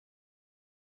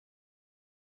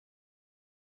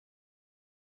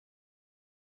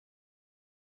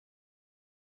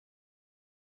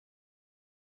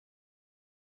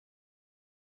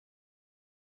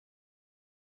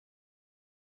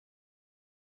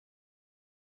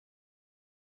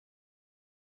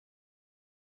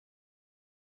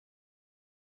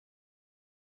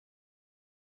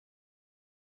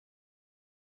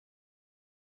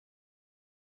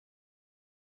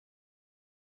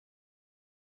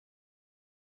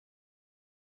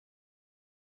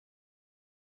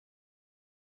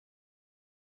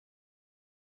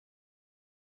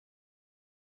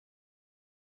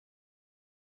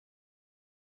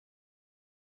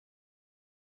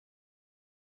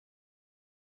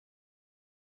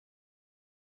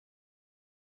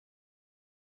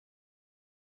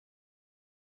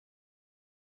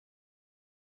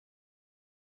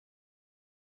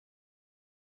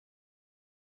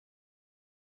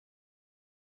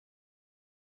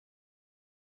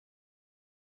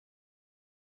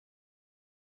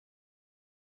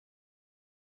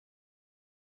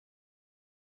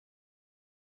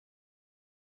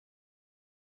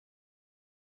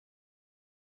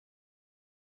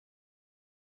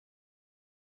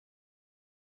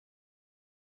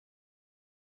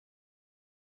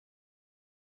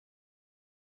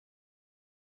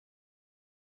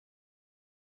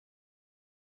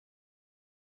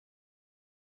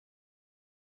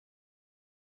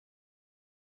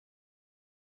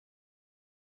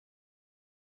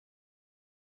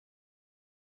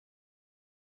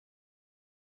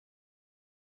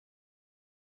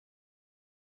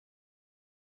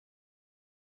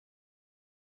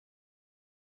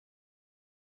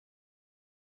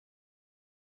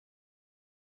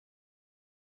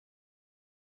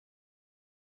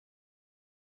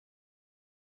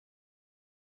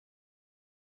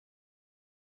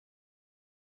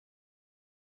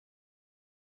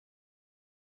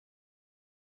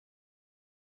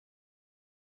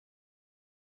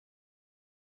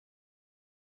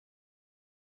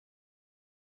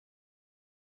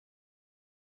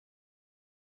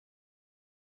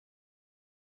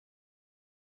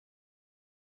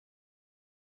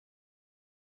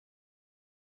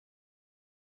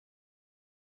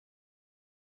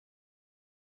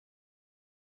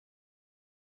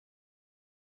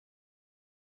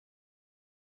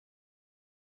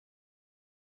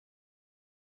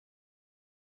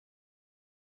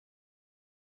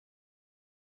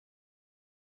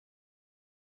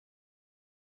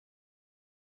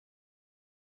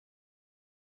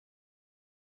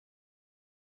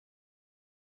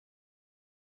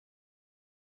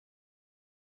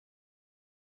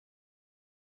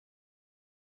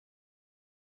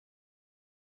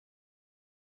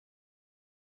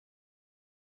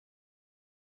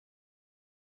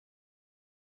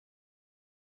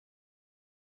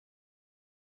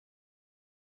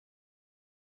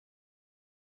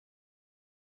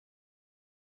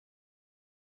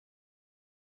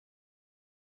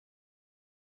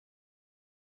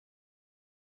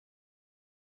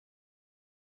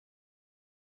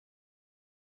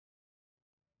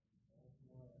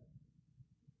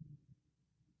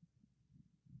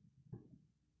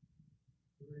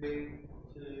3,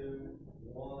 2,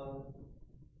 1.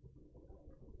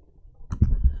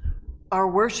 Our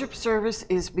worship service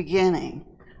is beginning.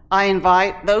 I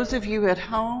invite those of you at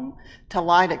home to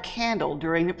light a candle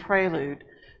during the prelude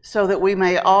so that we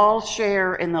may all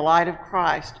share in the light of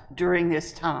Christ during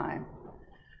this time.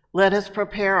 Let us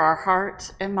prepare our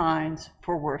hearts and minds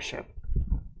for worship.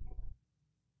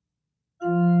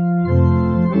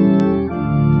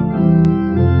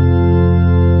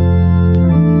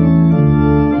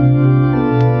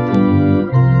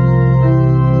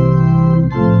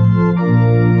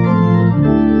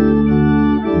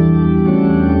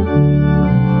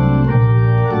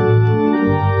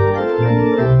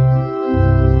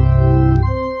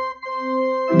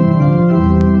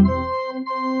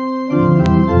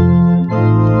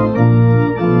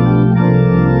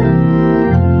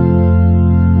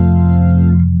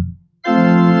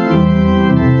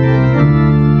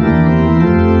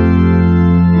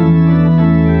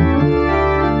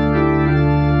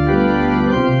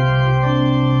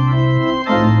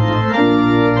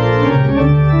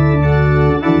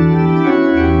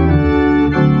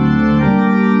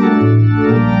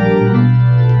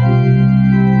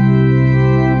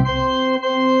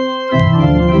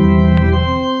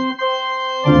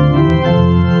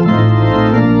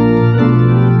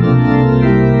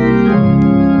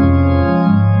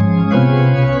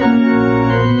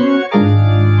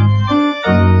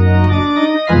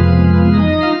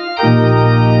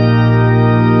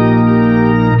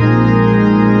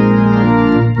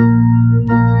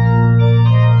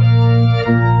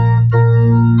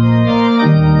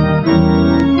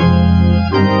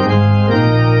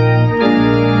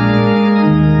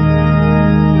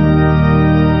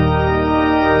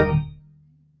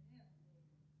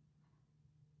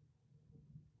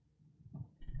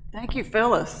 Thank you,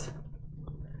 Phyllis.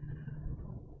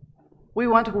 We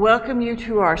want to welcome you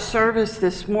to our service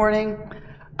this morning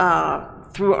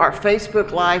through our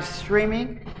Facebook live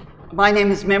streaming. My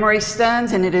name is Memory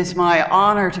Stuns, and it is my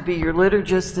honor to be your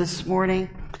liturgist this morning.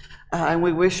 And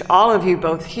we wish all of you,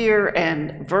 both here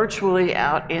and virtually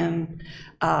out in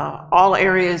all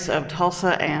areas of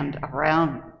Tulsa and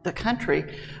around the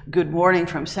country, good morning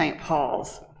from St.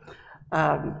 Paul's.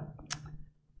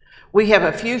 We have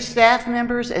a few staff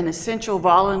members and essential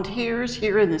volunteers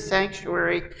here in the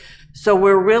sanctuary, so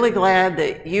we're really glad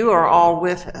that you are all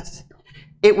with us.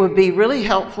 It would be really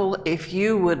helpful if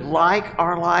you would like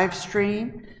our live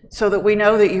stream so that we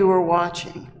know that you are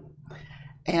watching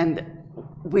and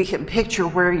we can picture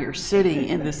where you're sitting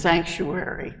in the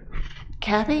sanctuary.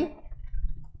 Kathy?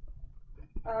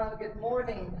 Good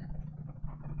morning.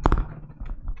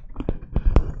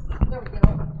 There we go.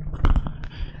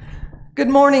 Good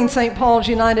morning, St. Paul's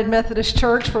United Methodist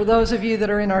Church, for those of you that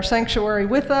are in our sanctuary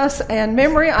with us. And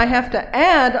Memory, I have to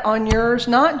add on yours,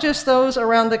 not just those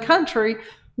around the country,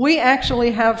 we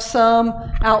actually have some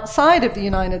outside of the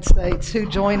United States who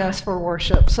join us for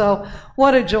worship. So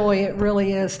what a joy it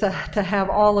really is to have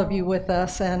all of you with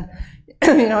us. And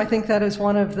I think that is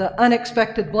one of the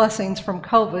unexpected blessings from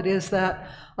COVID, is that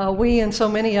we and so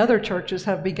many other churches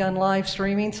have begun live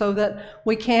streaming so that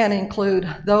we can include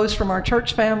those from our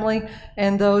church family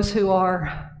and those who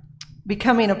are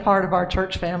becoming a part of our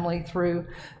church family through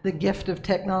the gift of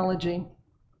technology.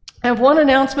 I have one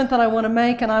announcement that I want to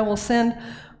make, and I will send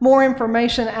more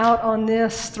information out on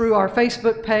this through our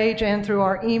Facebook page and through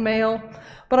our email,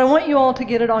 but I want you all to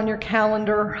get it on your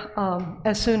calendar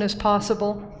as soon as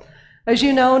possible. As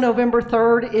you know, November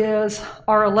 3rd is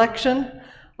our election.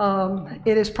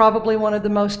 It is probably one of the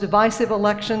most divisive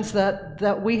elections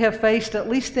that we have faced, at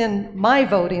least in my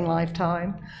voting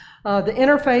lifetime. The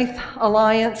Interfaith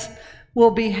Alliance will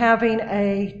be having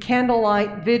a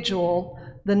candlelight vigil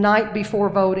the night before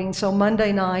voting, so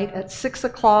Monday night at 6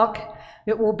 o'clock.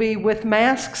 It will be with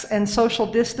masks and social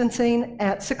distancing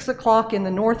at 6 o'clock in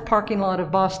the north parking lot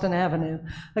of Boston Avenue.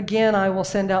 Again, I will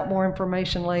send out more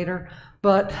information later.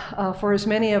 But for as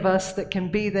many of us that can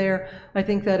be there, I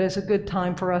think that is a good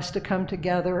time for us to come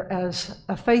together as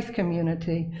a faith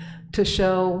community to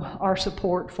show our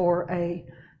support for a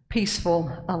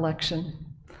peaceful election.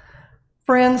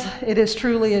 Friends, it is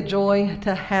truly a joy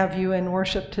to have you in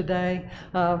worship today.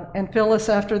 And Phyllis,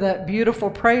 after that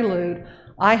beautiful prelude,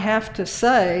 I have to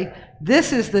say,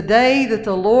 this is the day that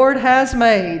the Lord has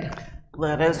made.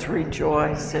 Let us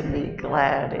rejoice and be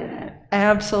glad in it.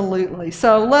 Absolutely.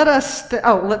 So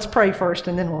let's pray first,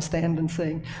 and then we'll stand and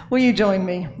sing. Will you join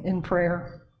me in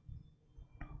prayer?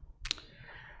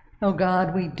 Oh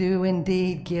God, we do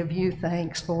indeed give you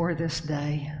thanks for this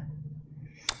day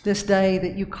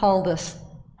that you called us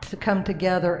to come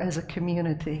together as a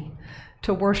community,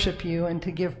 to worship you and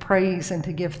to give praise and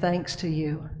to give thanks to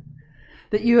you.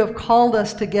 that you have called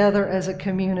us together as a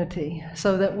community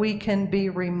so that we can be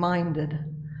reminded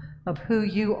of who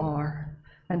you are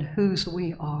and whose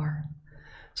we are.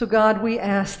 So God, we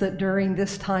ask that during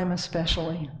this time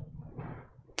especially,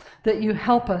 that you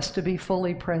help us to be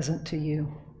fully present to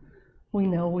you. We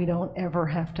know we don't ever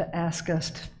have to ask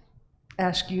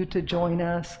you to join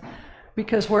us,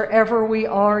 because wherever we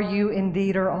are, you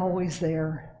indeed are always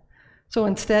there. So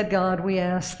instead, God, we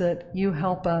ask that you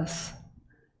help us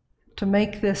to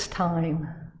make this time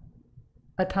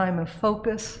a time of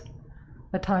focus,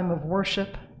 a time of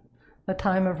worship, a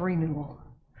time of renewal,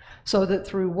 so that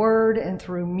through word and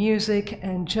through music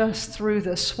and just through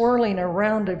the swirling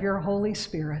around of your Holy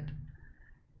Spirit,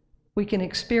 we can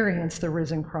experience the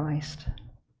risen Christ.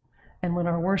 And when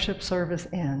our worship service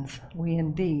ends, we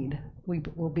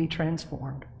will be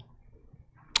transformed.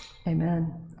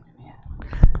 Amen.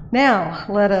 Now,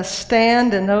 let us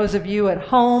stand, and those of you at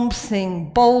home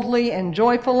sing boldly and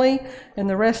joyfully, and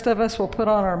the rest of us will put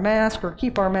on our mask or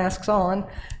keep our masks on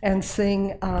and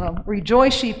sing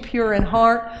Rejoice Ye Pure in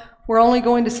Heart. We're only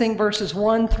going to sing verses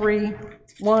 1, 3,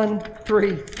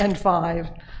 and 5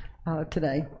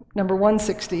 today. Number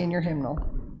 160 in your hymnal,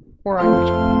 or on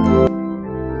your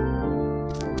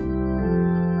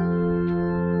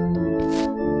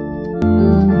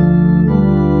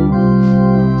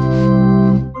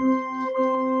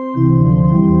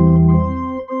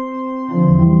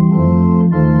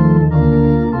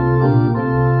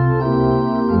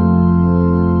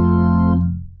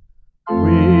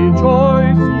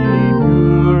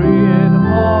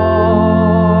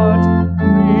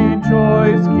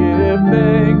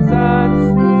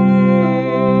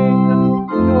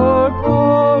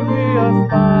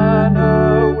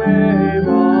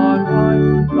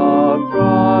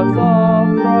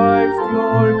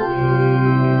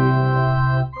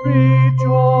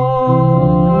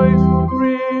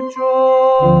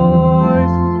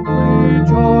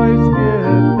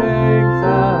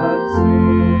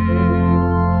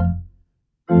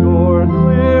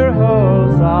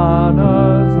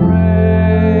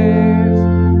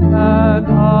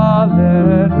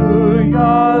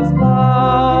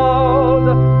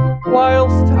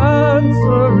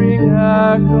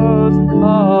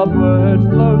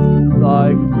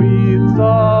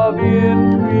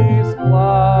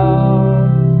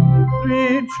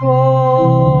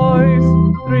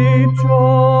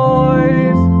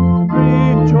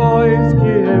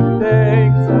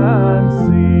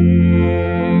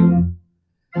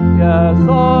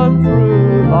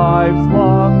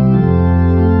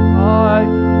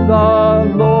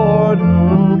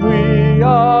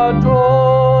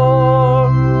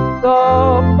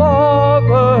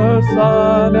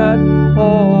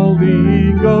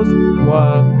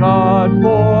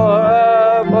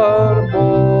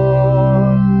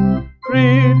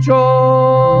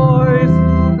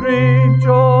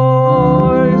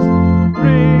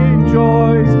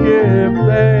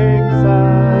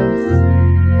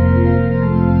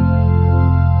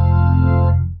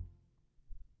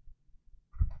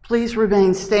Please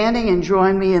remain standing and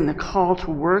join me in the call to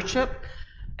worship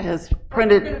as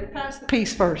printed. We're going to pass the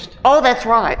piece first. Oh, that's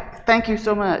right. Thank you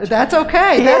so much. That's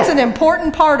okay. Yeah. That's an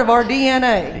important part of our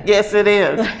DNA. Yes, it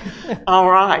is. All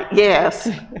right. Yes.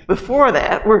 Before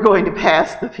that, we're going to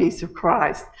pass the peace of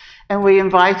Christ. And we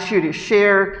invite you to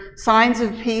share signs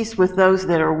of peace with those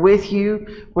that are with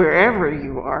you wherever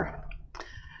you are.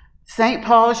 St.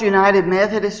 Paul's United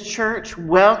Methodist Church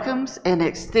welcomes and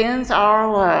extends our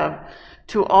love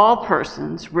to all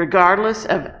persons, regardless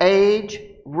of age,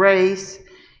 race,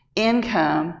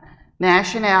 income,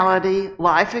 nationality,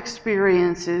 life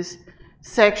experiences,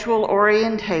 sexual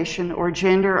orientation, or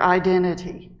gender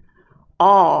identity.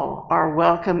 All are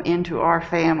welcome into our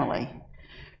family.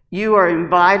 You are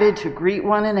invited to greet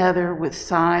one another with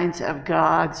signs of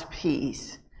God's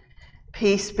peace.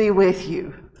 Peace be with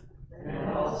you. And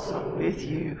also with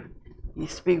you.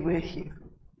 Peace be with you.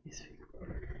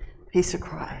 Peace of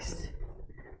Christ.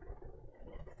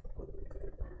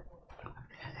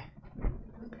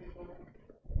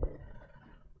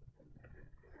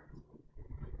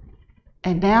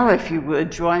 And now, if you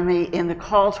would, join me in the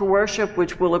call to worship,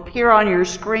 which will appear on your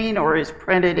screen or is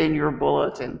printed in your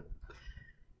bulletin.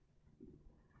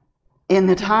 In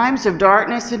the times of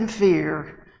darkness and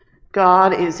fear,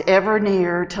 God is ever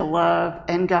near to love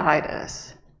and guide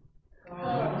us.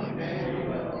 God,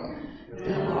 Emmanuel,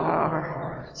 fill our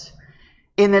hearts.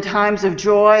 In the times of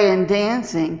joy and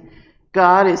dancing,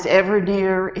 God is ever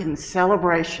near in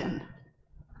celebration.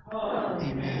 God,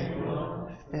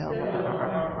 Emmanuel, fill our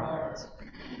hearts.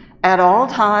 At all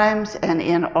times and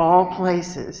in all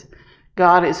places,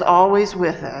 God is always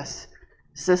with us,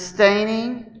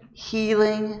 sustaining,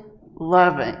 healing,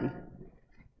 loving.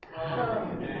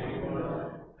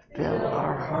 Fill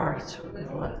our hearts with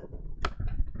love.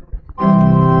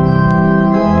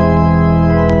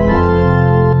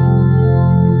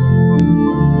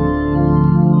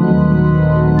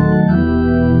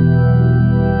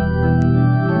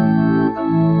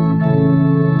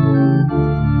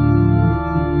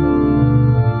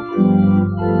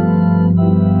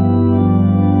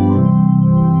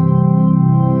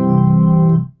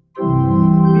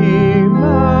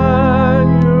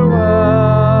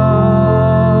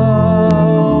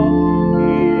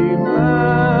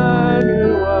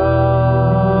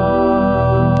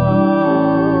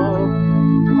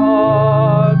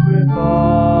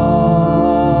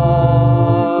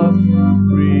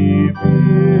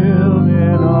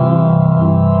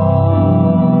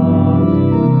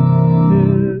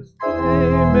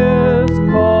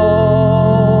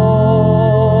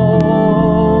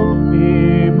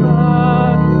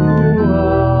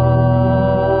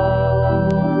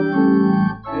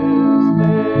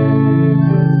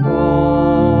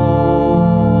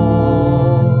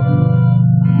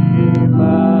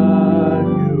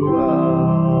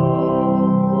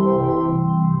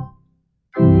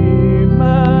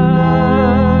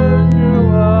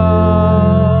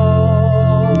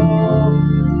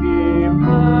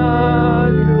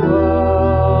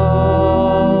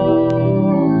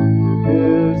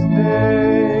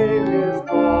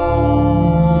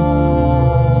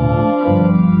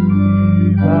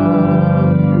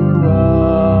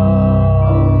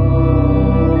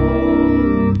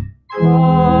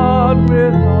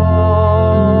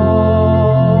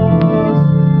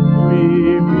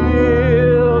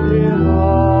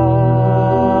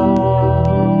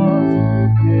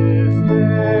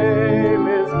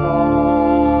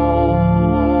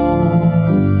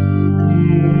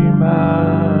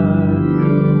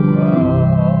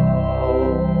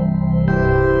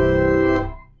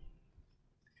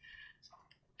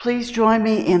 Please join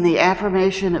me in the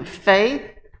affirmation of faith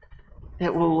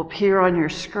that will appear on your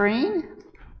screen.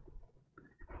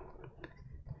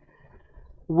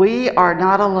 We are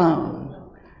not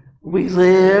alone. We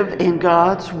live in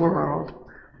God's world.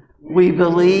 We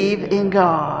believe in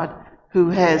God,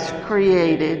 who has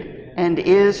created and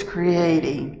is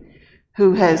creating,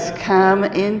 who has come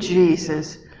in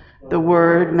Jesus, the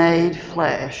Word made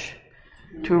flesh,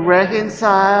 to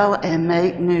reconcile and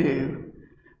make new,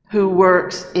 who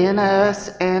works in us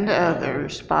and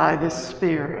others by the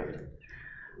Spirit.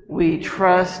 We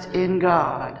trust in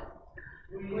God.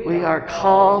 We are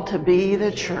called to be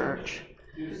the church,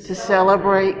 to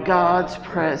celebrate God's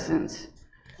presence,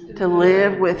 to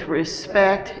live with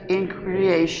respect in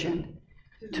creation,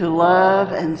 to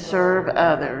love and serve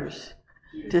others,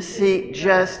 to seek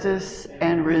justice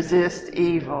and resist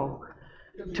evil,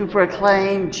 to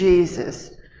proclaim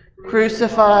Jesus,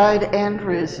 crucified and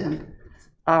risen,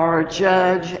 our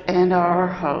judge and our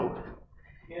hope,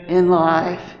 in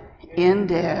life, in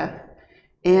death,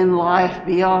 in life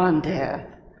beyond death.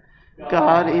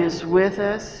 God is with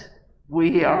us.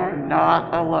 We are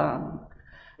not alone.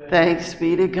 Thanks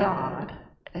be to God.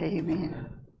 Amen.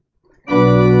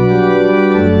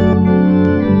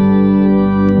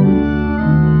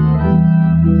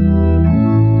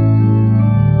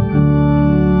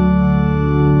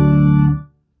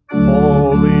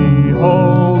 Holy,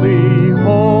 holy,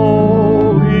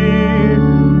 holy,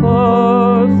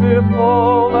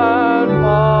 merciful and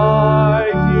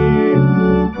mighty,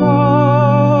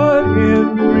 God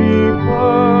in three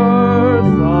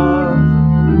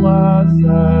persons,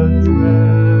 blessed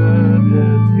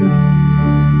Trinity.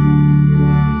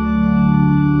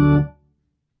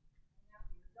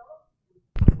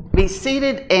 Be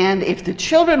seated, and if the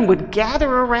children would gather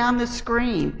around the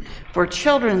screen for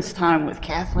Children's Time with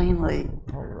Kathleen Lee.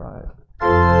 All right.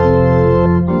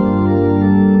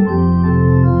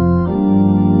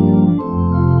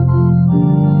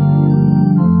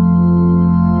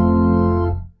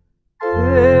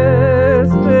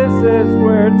 This is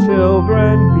where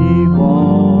children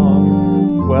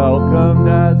belong, welcomed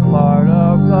as part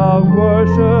of the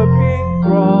worshiping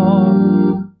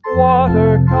throng.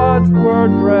 Water, God's word,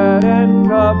 bread and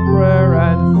cup, prayer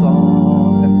and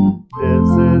song.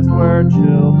 This is where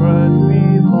children belong.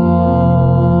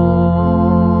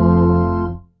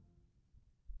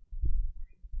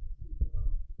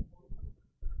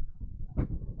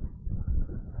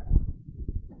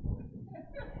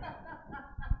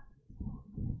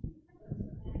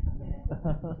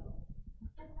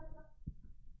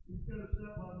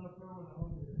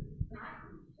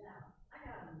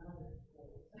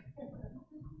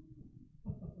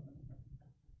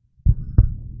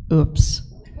 Oops.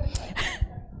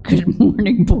 Good morning.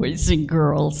 morning, boys and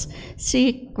girls.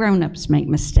 See, grown-ups make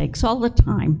mistakes all the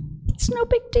time. It's no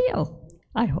big deal,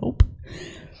 I hope.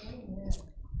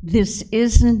 This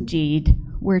is indeed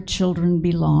where children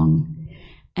belong,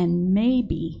 and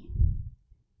maybe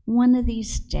one of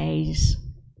these days,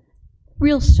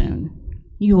 real soon,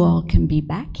 you all can be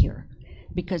back here,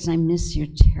 because I miss you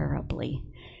terribly.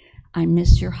 I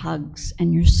miss your hugs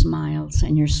and your smiles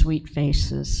and your sweet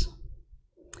faces.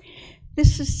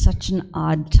 This is such an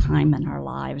odd time in our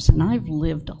lives, and I've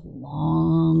lived a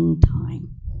long time.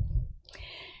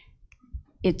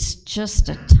 It's just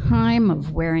a time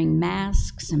of wearing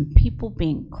masks and people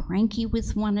being cranky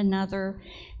with one another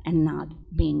and not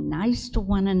being nice to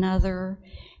one another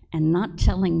and not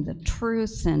telling the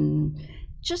truth and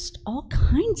just all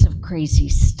kinds of crazy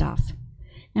stuff.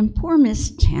 And poor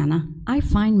Miss Tana, I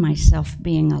find myself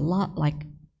being a lot like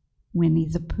Winnie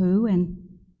the Pooh and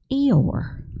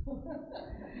Eeyore.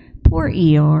 Poor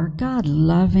Eeyore, God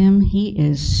love him, he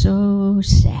is so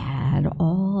sad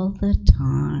all the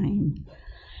time.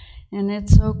 And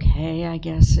it's okay, I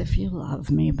guess, if you love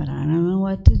me, but I don't know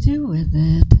what to do with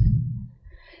it.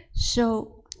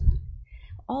 So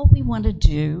all we want to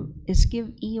do is give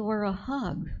Eeyore a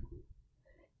hug.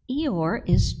 Eeyore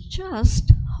is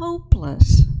just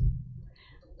hopeless.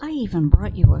 I even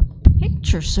brought you a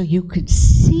picture so you could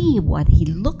see what he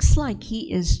looks like.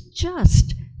 He is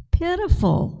just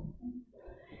pitiful.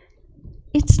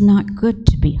 It's not good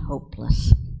to be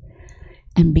hopeless.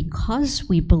 And because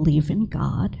we believe in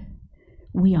God,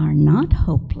 we are not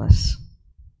hopeless.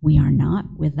 We are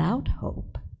not without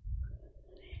hope.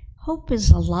 Hope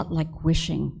is a lot like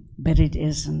wishing, but it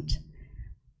isn't.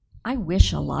 I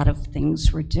wish a lot of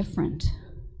things were different.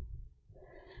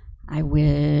 I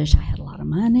wish I had a lot of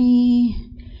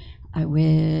money. I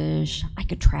wish I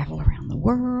could travel around the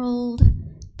world,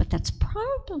 but that's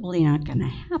probably not going to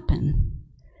happen.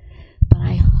 But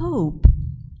I hope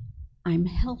I'm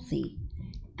healthy,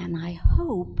 and I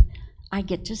hope I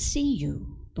get to see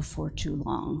you before too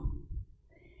long.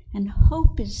 And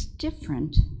hope is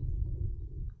different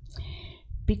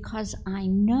because I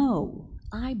know,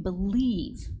 I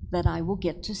believe that I will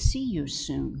get to see you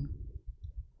soon.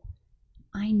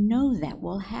 I know that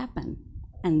will happen,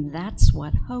 and that's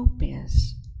what hope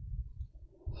is.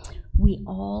 We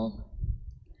all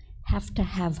have to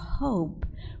have hope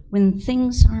when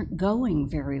things aren't going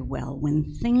very well,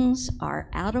 when things are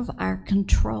out of our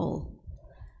control.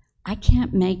 I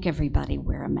can't make everybody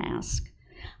wear a mask.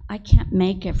 I can't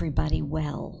make everybody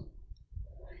well.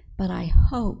 But I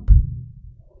hope,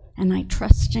 and I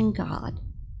trust in God,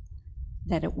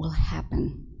 that it will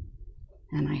happen.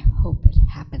 And I hope it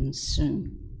happens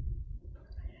soon.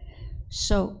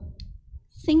 So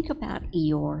think about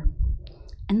Eeyore,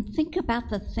 and think about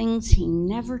the things he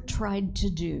never tried to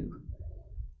do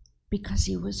because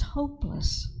he was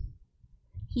hopeless.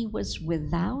 He was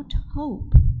without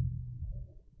hope.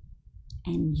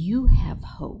 And you have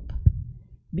hope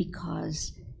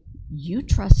because you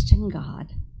trust in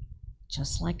God,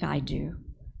 just like I do,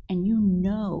 and you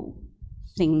know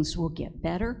things will get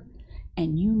better,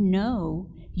 and you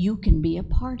know you can be a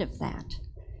part of that.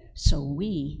 So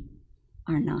we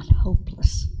are not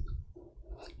hopeless.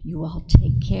 You all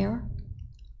take care.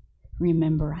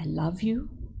 Remember, I love you,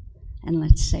 and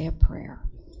let's say a prayer.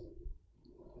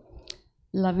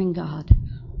 Loving God,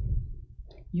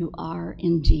 you are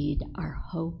indeed our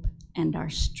hope and our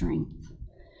strength,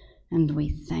 and we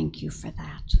thank you for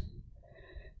that.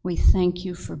 We thank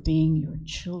you for being your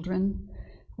children,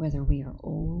 whether we are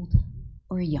old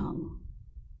or young.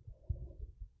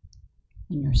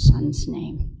 In your Son's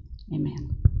name,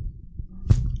 amen.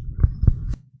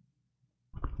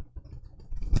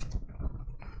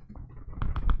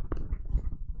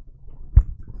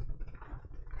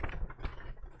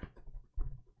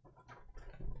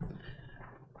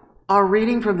 Our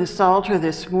reading from the Psalter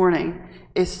this morning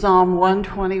is Psalm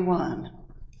 121.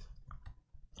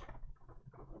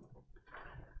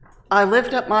 I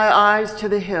lift up my eyes to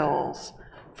the hills.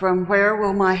 From where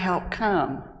will my help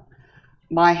come?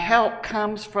 My help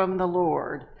comes from the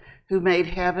Lord, who made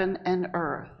heaven and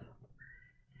earth.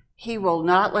 He will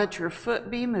not let your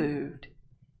foot be moved.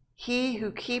 He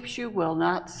who keeps you will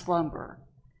not slumber.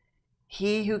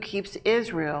 He who keeps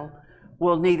Israel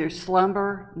will neither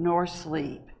slumber nor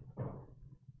sleep.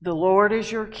 The Lord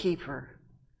is your keeper.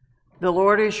 The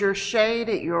Lord is your shade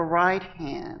at your right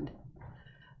hand.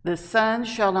 The sun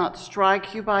shall not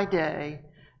strike you by day,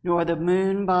 nor the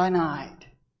moon by night.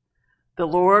 The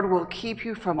Lord will keep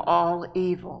you from all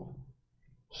evil.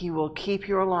 He will keep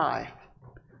your life.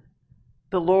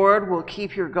 The Lord will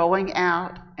keep your going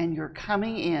out and your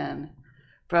coming in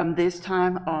from this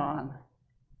time on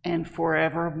and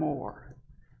forevermore.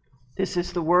 This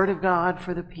is the word of God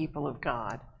for the people of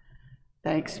God.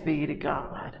 Thanks be to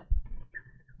God.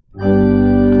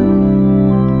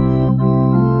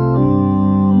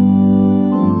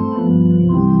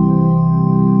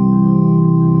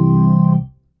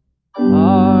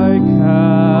 I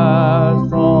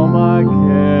cast all my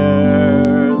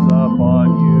cares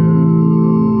upon you.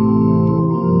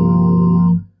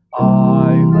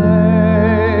 I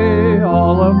lay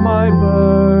all of my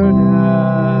burdens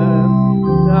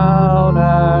down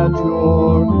at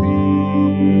your feet.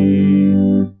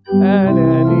 And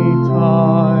any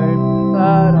time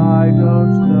that I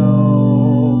don't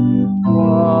know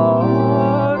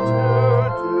what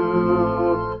to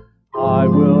do, I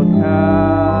will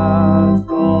cast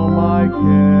all my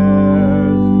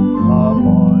cares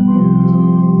upon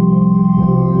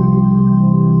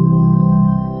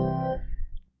you.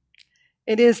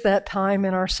 It is that time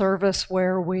in our service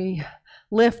where we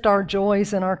lift our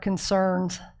joys and our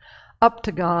concerns up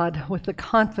to God with the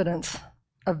confidence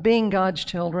of being God's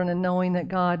children and knowing that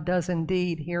God does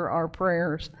indeed hear our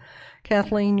prayers.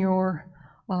 Kathleen, your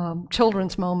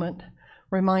children's moment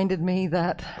reminded me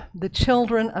that the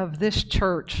children of this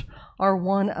church are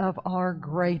one of our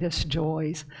greatest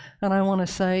joys. And I want to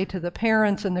say to the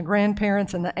parents and the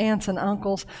grandparents and the aunts and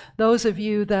uncles, those of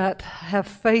you that have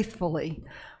faithfully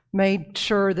made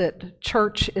sure that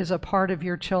church is a part of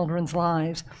your children's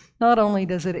lives, not only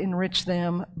does it enrich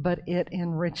them, but it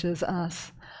enriches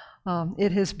us.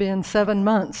 It has been 7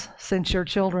 months since your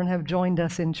children have joined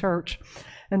us in church.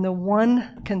 And the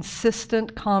one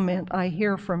consistent comment I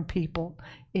hear from people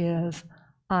is,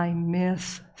 I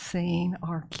miss seeing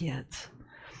our kids.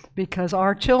 Because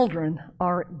our children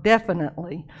are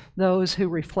definitely those who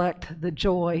reflect the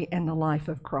joy and the life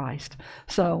of Christ.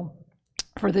 So,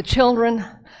 for the children,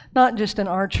 not just in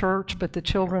our church, but the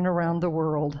children around the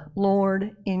world,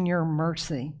 Lord, in your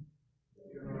mercy.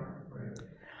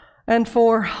 And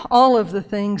for all of the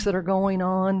things that are going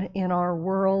on in our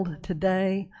world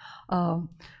today,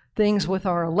 things with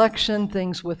our election,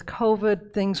 things with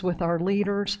COVID, things with our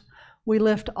leaders, we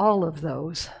lift all of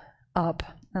those up.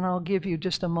 And I'll give you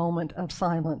just a moment of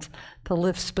silence to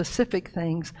lift specific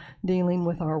things dealing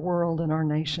with our world and our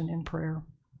nation in prayer.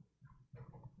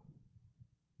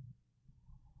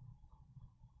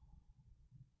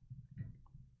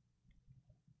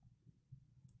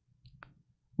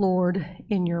 Lord,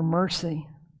 in your mercy.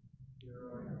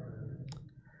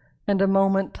 And a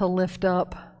moment to lift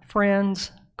up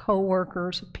friends,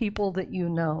 co-workers, people that you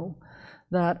know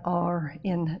that are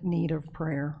in need of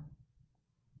prayer.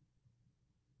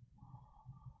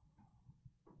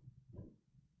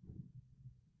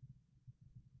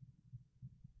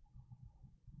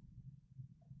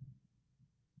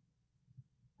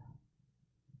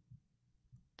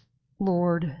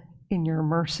 Lord, in your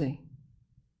mercy.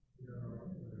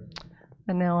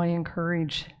 And now I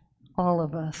encourage all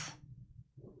of us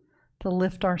to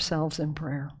lift ourselves in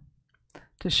prayer,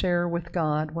 to share with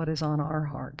God what is on our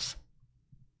hearts.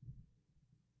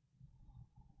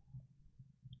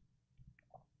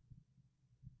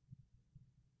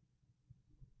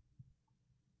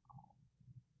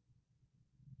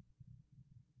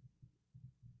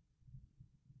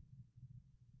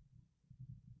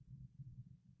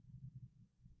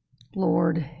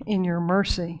 Lord, in your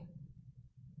mercy.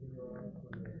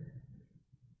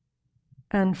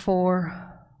 And for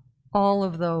all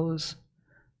of those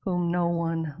whom no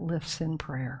one lifts in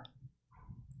prayer.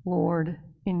 Lord,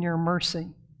 in your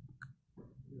mercy.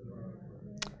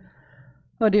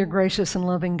 Oh, dear gracious and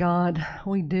loving God,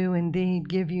 we do indeed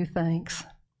give you thanks.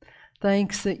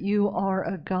 Thanks that you are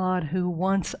a God who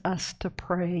wants us to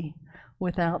pray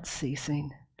without ceasing,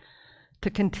 to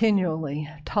continually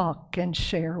talk and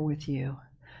share with you,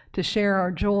 to share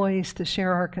our joys, to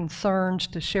share our concerns,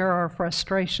 to share our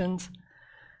frustrations,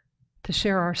 to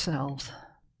share ourselves.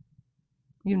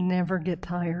 You never get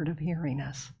tired of hearing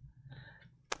us.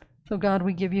 So God,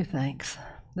 we give you thanks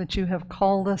that you have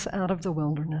called us out of the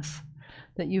wilderness,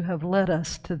 that you have led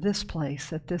us to this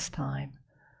place at this time.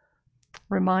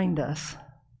 Remind us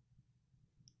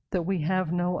that we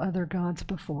have no other gods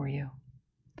before you.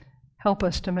 Help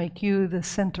us to make you the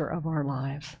center of our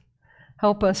lives.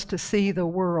 Help us to see the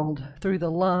world through the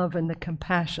love and the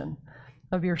compassion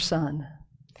of your Son,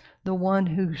 the one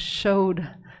who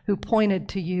pointed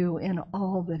to you in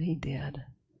all that he did.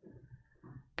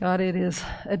 God, it is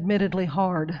admittedly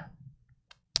hard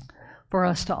for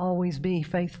us to always be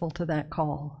faithful to that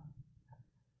call.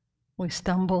 We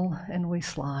stumble and we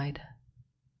slide,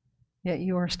 yet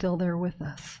you are still there with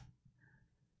us.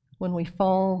 When we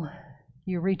fall,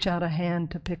 you reach out a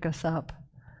hand to pick us up,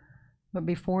 but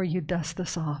before you dust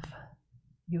us off,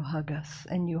 you hug us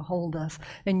and you hold us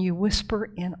and you whisper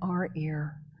in our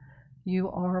ear,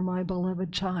 "You are my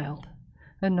beloved child,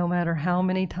 and no matter how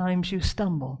many times you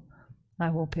stumble, I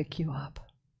will pick you up."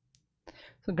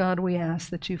 So God, we ask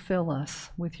that you fill us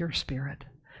with your Spirit.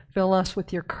 Fill us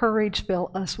with your courage.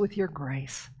 Fill us with your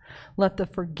grace. Let the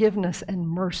forgiveness and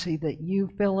mercy that you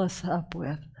fill us up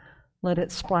with, let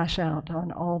it splash out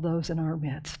on all those in our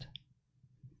midst.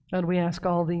 God, we ask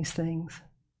all these things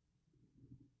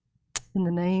in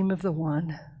the name of the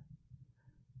one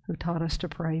who taught us to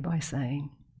pray by saying,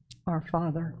 "Our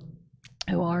Father,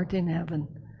 who art in heaven,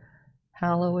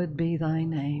 hallowed be thy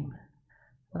name.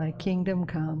 Thy kingdom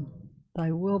come,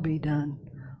 thy will be done,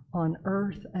 on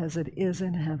earth as it is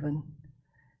in heaven.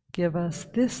 Give us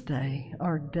this day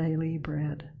our daily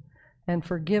bread, and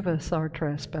forgive us our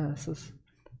trespasses,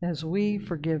 as we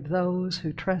forgive those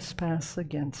who trespass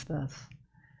against us.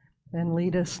 And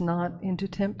lead us not into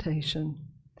temptation,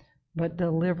 but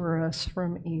deliver us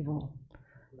from evil.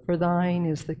 For thine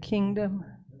is the kingdom,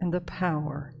 and the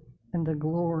power, and the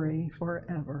glory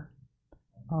forever.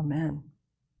 Amen."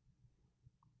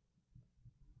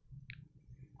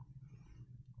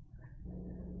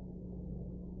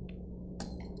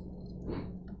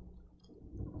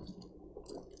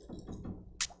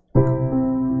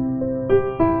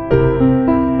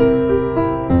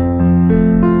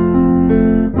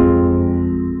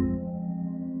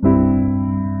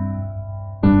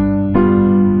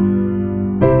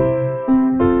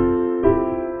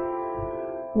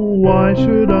 Why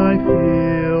should I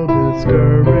feel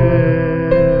discouraged?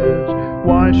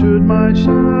 Why should my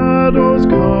shadows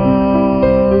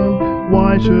come?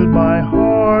 Why should my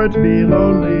heart be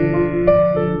lonely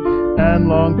and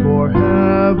long for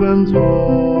heaven's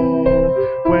home?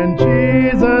 When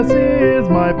Jesus is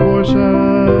my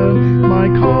portion, my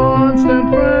constant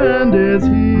friend is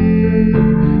He.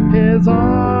 His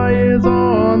eye is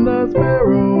on the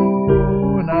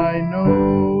sparrow, and I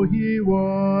know He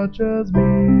watches me.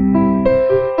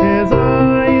 His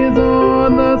eye is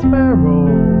on the sparrow,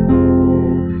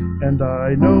 and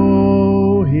I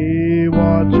know He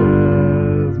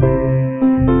watches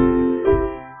me.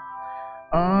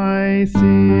 I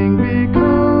sing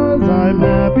because I'm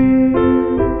happy.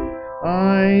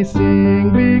 I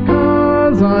sing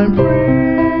because I'm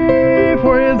free,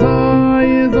 for His eye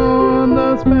is on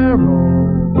the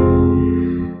sparrow,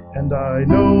 and I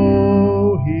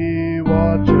know He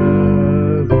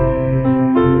watches me.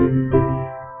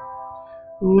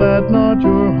 Let not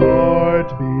your heart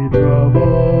be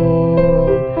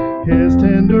troubled. His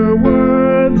tender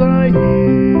words I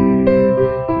hear,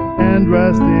 and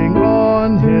resting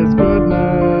on His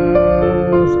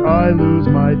goodness, I lose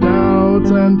my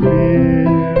doubts and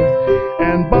fears.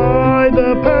 And by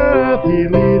the path He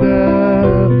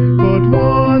leadeth, but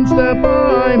one step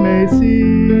I may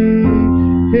see.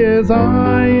 His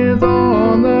eye is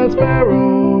on the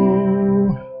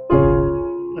sparrow,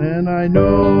 and I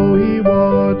know He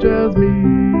watches me.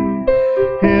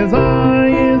 His eye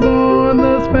is on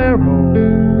the sparrow,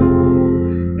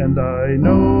 and I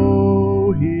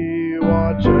know He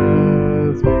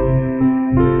watches me.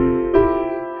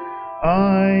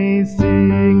 I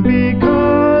sing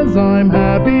because I'm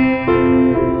happy.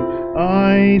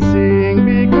 I sing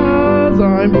because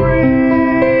I'm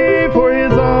free, for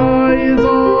His eye is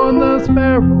on the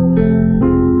sparrow,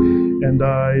 and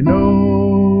I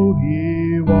know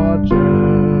He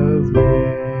watches me.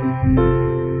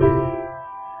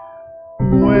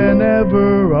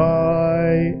 Whenever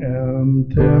I am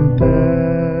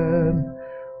tempted,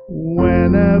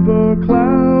 whenever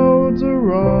clouds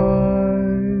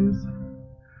arise,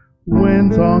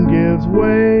 when song gives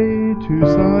way to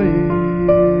sighing,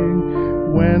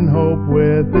 when hope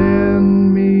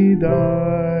within me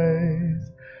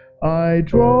dies, I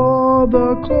draw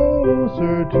the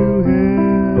closer to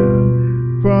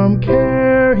Him. From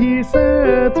care He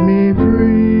sets me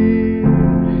free.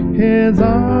 His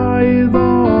eye is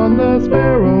on the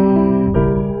sparrow,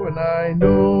 and I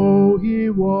know He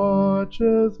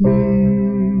watches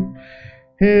me.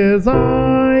 His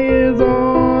eye is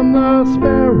on the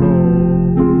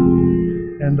sparrow,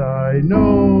 and I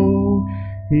know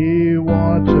He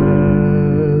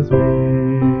watches me.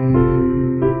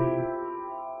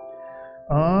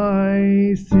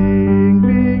 I sing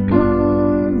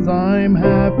because I'm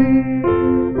happy.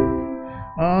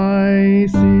 I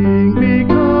sing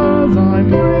because I'm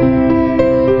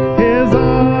free. His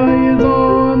eye is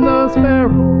on the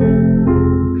sparrow,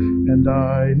 and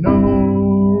I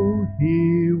know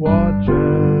He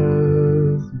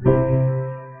watches me.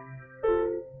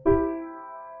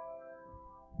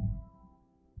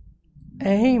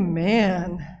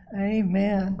 Amen.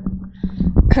 Amen.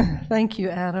 Thank you,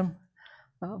 Adam.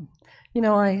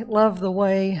 I love the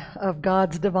way of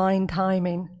God's divine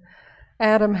timing.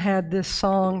 Adam had this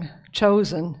song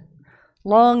chosen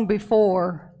long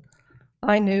before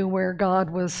I knew where God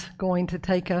was going to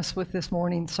take us with this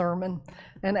morning's sermon.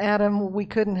 And Adam, we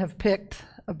couldn't have picked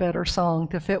a better song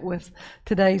to fit with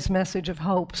today's message of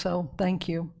hope, so thank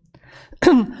you.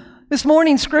 This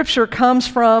morning's scripture comes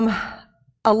from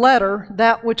a letter,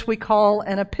 that which we call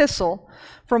an epistle,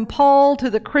 from Paul to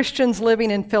the Christians living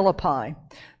in Philippi.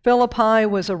 Philippi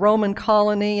was a Roman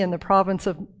colony in the province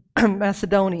of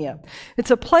Macedonia.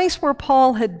 It's a place where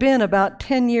Paul had been about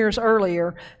 10 years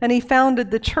earlier, and he founded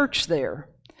the church there,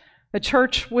 a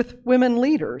church with women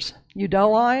leaders.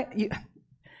 Euodia?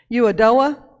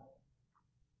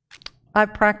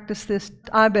 I've practiced this,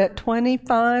 I bet,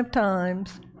 25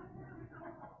 times.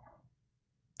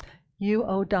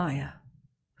 Euodia.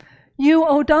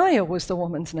 Euodia was the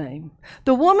woman's name.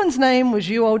 The woman's name was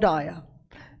Euodia,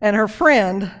 and her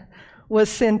friend was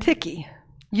Syntyche.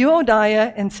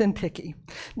 Euodia and Syntyche.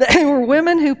 They were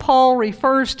women who Paul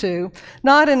refers to,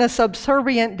 not in a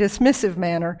subservient, dismissive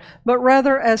manner, but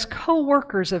rather as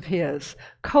co-workers of his,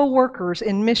 co-workers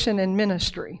in mission and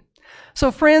ministry.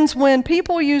 So friends, when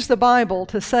people use the Bible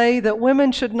to say that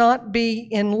women should not be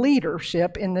in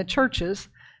leadership in the churches,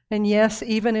 and yes,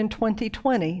 even in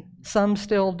 2020, some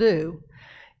still do,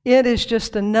 it is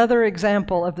just another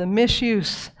example of the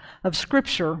misuse of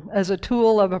Scripture as a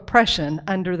tool of oppression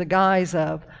under the guise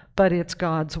of, but it's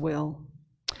God's will.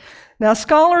 Now,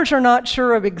 scholars are not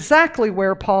sure of exactly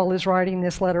where Paul is writing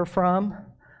this letter from,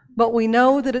 but we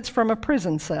know that it's from a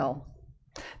prison cell.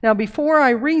 Now, before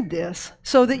I read this,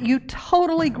 so that you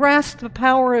totally grasp the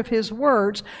power of his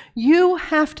words, you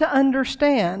have to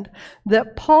understand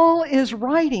that Paul is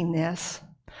writing this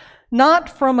not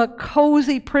from a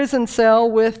cozy prison cell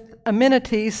with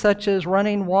amenities such as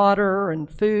running water and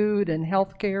food and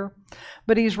health care,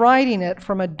 but he's writing it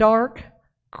from a dark,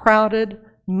 crowded,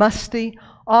 musty,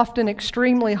 often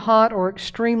extremely hot or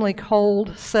extremely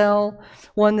cold cell,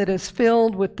 one that is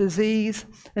filled with disease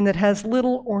and that has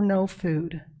little or no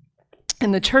food.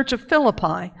 In the church of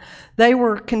Philippi, they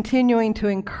were continuing to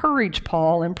encourage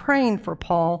Paul and praying for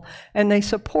Paul, and they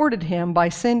supported him by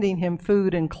sending him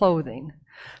food and clothing.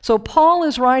 So Paul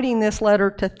is writing this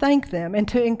letter to thank them and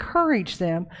to encourage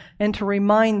them and to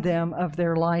remind them of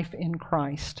their life in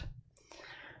Christ.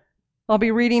 I'll be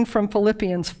reading from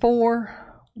Philippians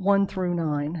 4, 1 through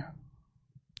 9.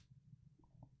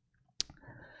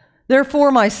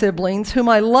 Therefore, my siblings, whom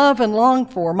I love and long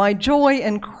for, my joy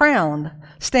and crown,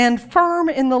 stand firm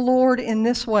in the Lord in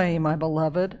this way, my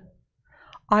beloved.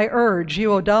 I urge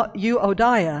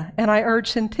Euodia and I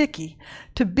urge Syntyche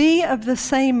to be of the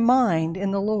same mind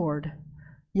in the Lord.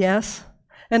 Yes,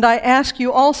 and I ask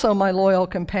you also, my loyal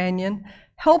companion,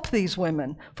 help these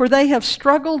women, for they have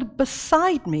struggled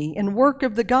beside me in work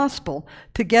of the gospel,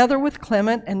 together with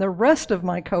Clement and the rest of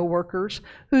my co-workers,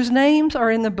 whose names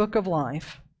are in the book of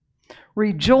life.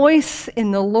 Rejoice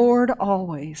in the Lord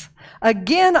always.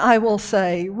 Again I will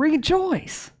say,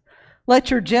 rejoice.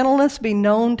 Let your gentleness be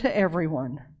known to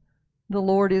everyone. The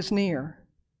Lord is near.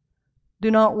 Do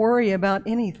not worry about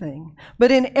anything,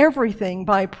 but in everything,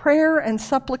 by prayer and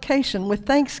supplication, with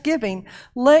thanksgiving,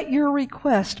 let your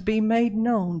request be made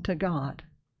known to God.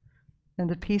 And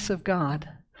the peace of God,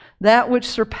 that which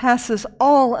surpasses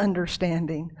all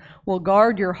understanding, will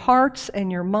guard your hearts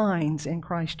and your minds in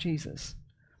Christ Jesus.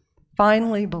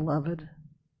 Finally, beloved,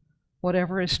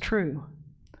 whatever is true,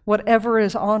 whatever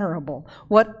is honorable,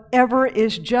 whatever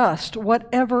is just,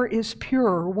 whatever is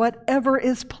pure, whatever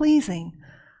is pleasing,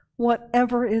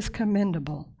 whatever is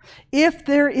commendable, if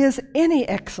there is any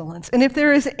excellence, and if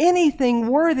there is anything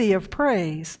worthy of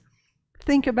praise,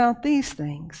 think about these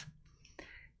things.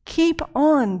 Keep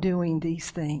on doing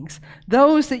these things,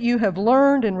 those that you have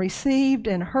learned and received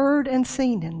and heard and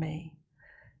seen in me,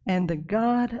 and the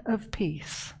God of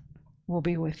peace will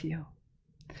be with you.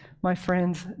 My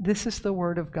friends, this is the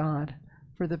word of God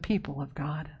for the people of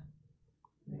God.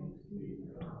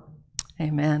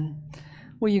 Amen.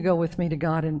 Will you go with me to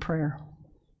God in prayer?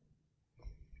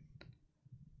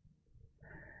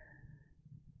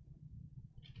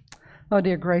 Oh,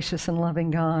 dear gracious and loving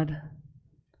God,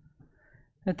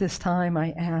 at this time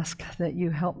I ask that you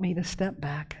help me to step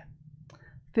back.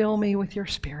 Fill me with your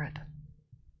Spirit,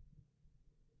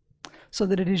 so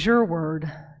that it is your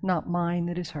word, not mine,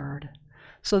 that is heard.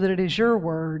 So that it is your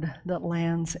word that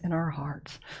lands in our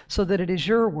hearts. So that it is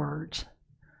your words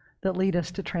that lead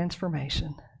us to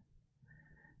transformation.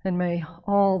 And may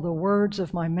all the words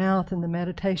of my mouth and the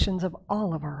meditations of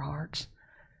all of our hearts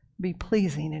be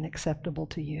pleasing and acceptable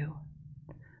to you.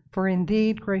 For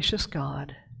indeed, gracious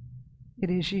God, it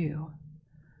is you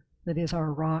that is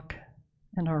our rock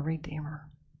and our Redeemer.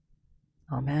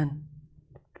 Amen.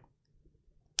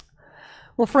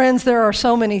 Well, friends, there are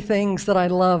so many things that I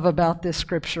love about this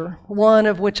scripture, one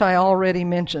of which I already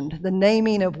mentioned, the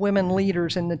naming of women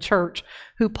leaders in the church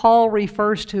who Paul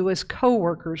refers to as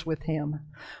co-workers with him.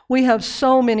 We have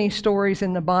so many stories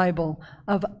in the Bible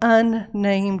of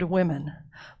unnamed women,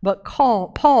 but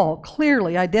Paul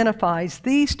clearly identifies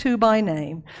these two by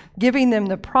name, giving them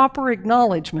the proper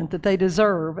acknowledgement that they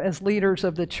deserve as leaders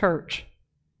of the church.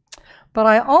 But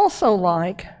I also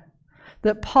like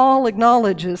that Paul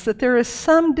acknowledges that there is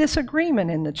some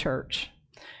disagreement in the church.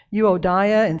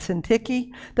 Euodiah and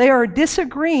Syntyche, they are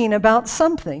disagreeing about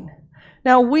something.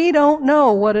 Now, we don't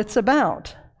know what it's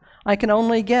about. I can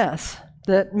only guess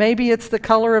that maybe it's the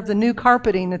color of the new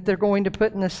carpeting that they're going to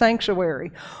put in the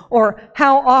sanctuary, or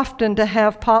how often to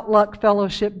have potluck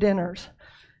fellowship dinners.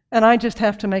 And I just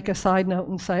have to make a side note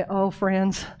and say, oh,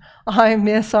 friends, I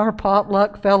miss our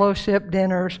potluck fellowship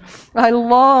dinners. I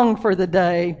long for the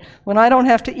day when I don't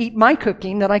have to eat my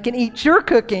cooking, that I can eat your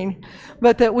cooking,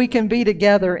 but that we can be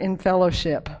together in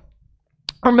fellowship.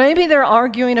 Or maybe they're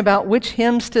arguing about which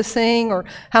hymns to sing, or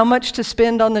how much to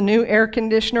spend on the new air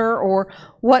conditioner, or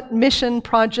what mission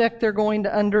project they're going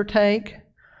to undertake.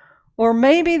 Or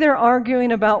maybe they're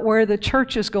arguing about where the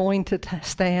church is going to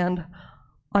stand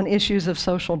on issues of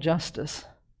social justice.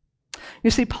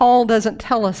 You see, Paul doesn't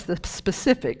tell us the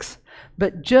specifics,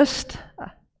 but just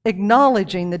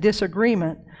acknowledging the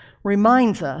disagreement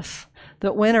reminds us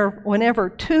that whenever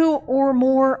two or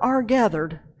more are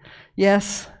gathered,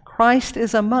 yes, Christ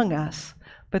is among us,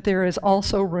 but there is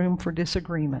also room for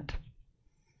disagreement.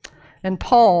 And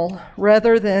Paul,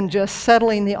 rather than just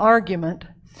settling the argument,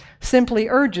 simply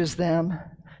urges them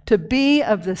to be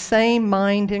of the same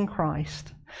mind in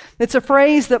Christ. It's a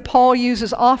phrase that Paul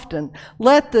uses often.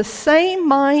 Let the same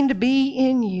mind be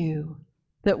in you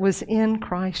that was in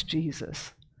Christ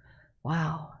Jesus.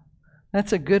 Wow,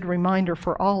 that's a good reminder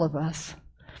for all of us,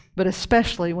 but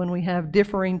especially when we have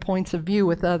differing points of view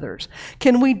with others.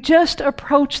 Can we just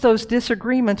approach those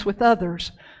disagreements with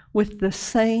others with the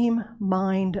same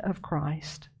mind of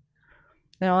Christ?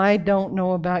 Now, I don't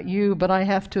know about you, but I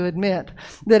have to admit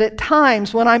that at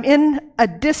times when I'm in a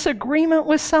disagreement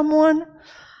with someone,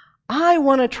 I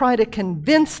want to try to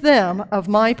convince them of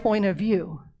my point of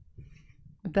view.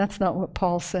 But that's not what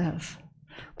Paul says.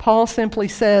 Paul simply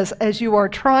says, as you are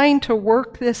trying to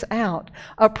work this out,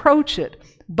 approach it,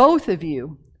 both of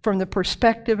you, from the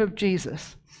perspective of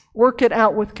Jesus. Work it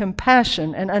out with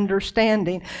compassion and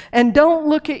understanding. And don't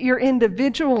look at your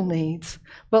individual needs,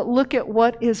 but look at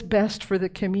what is best for the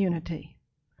community.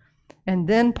 And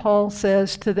then Paul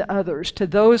says to the others, to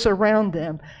those around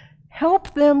them,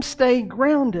 help them stay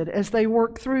grounded as they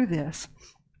work through this.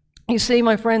 You see,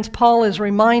 my friends, Paul is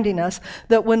reminding us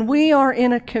that when we are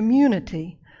in a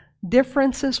community,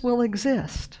 differences will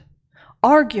exist.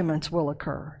 Arguments will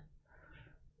occur.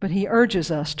 But he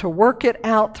urges us to work it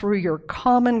out through your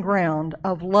common ground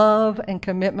of love and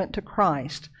commitment to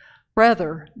Christ,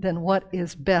 rather than what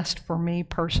is best for me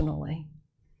personally.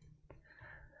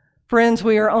 Friends,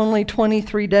 we are only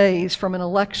 23 days from an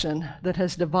election that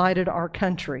has divided our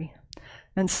country.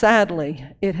 And sadly,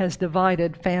 it has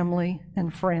divided family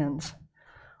and friends.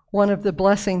 One of the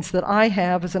blessings that I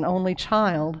have as an only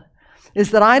child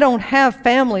is that I don't have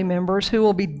family members who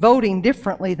will be voting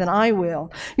differently than I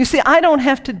will. You see, I don't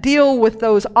have to deal with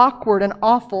those awkward and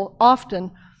awful,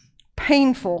 often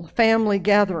painful family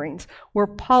gatherings where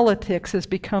politics has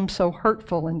become so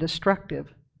hurtful and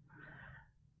destructive.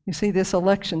 You see, this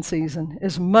election season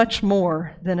is much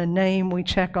more than a name we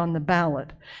check on the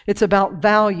ballot. It's about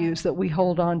values that we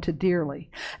hold on to dearly.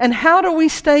 And how do we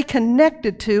stay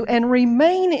connected to and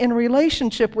remain in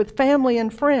relationship with family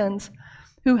and friends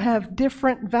who have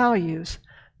different values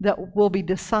that will be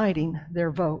deciding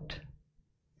their vote?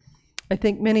 I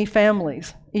think many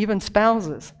families, even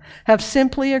spouses, have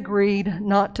simply agreed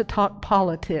not to talk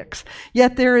politics.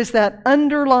 Yet there is that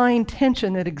underlying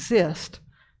tension that exists,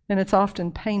 and it's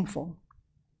often painful.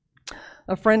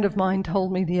 A friend of mine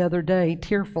told me the other day,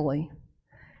 tearfully,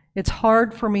 it's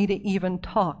hard for me to even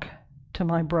talk to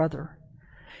my brother.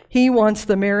 He wants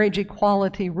the marriage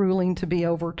equality ruling to be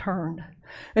overturned.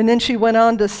 And then she went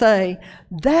on to say,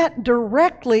 that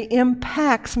directly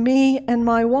impacts me and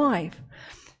my wife.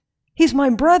 He's my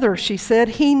brother, she said.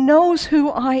 He knows who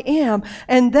I am,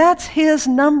 and that's his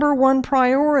number one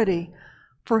priority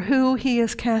for who he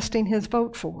is casting his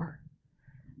vote for.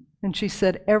 And she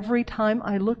said, every time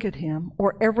I look at him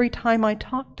or every time I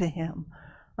talk to him,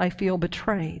 I feel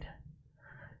betrayed.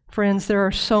 Friends, there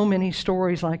are so many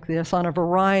stories like this on a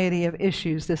variety of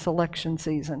issues this election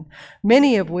season,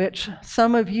 many of which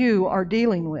some of you are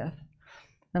dealing with.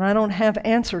 And I don't have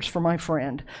answers for my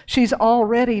friend. She's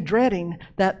already dreading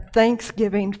that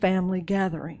Thanksgiving family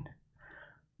gathering.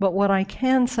 But what I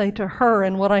can say to her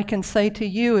and what I can say to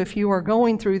you if you are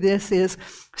going through this is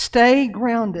stay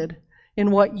grounded in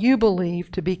what you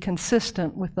believe to be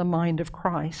consistent with the mind of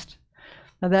Christ.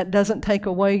 Now, that doesn't take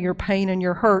away your pain and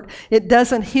your hurt. It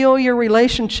doesn't heal your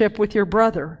relationship with your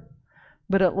brother,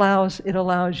 but it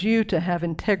allows you to have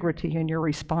integrity in your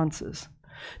responses.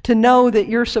 To know that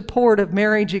your support of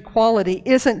marriage equality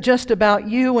isn't just about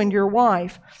you and your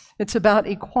wife, it's about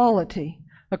equality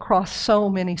across so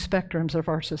many spectrums of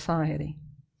our society.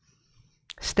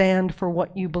 Stand for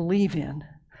what you believe in.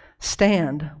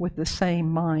 Stand with the same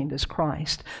mind as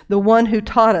Christ, the one who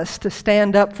taught us to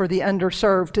stand up for the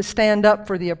underserved, to stand up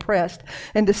for the oppressed,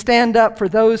 and to stand up for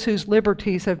those whose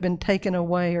liberties have been taken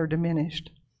away or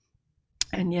diminished.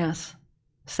 And yes,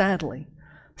 sadly,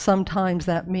 sometimes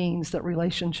that means that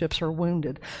relationships are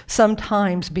wounded,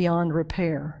 sometimes beyond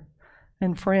repair.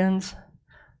 And friends,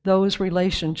 those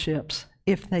relationships,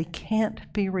 if they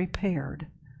can't be repaired,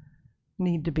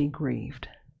 need to be grieved.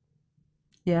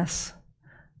 Yes,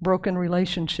 broken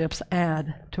relationships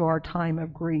add to our time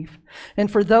of grief. And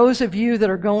for those of you that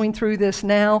are going through this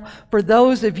now, for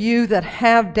those of you that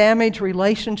have damaged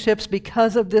relationships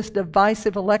because of this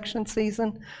divisive election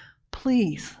season,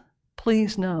 please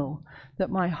know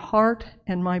that my heart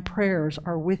and my prayers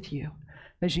are with you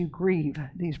as you grieve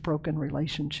these broken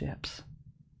relationships.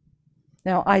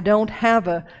 Now, I don't have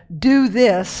a do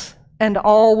this and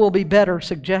all will be better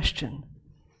suggestion,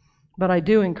 but I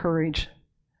do encourage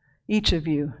each of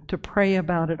you to pray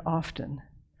about it often.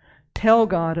 Tell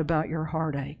God about your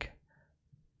heartache.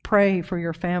 Pray for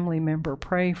your family member.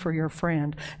 Pray for your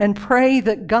friend. And pray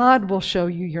that God will show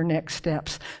you your next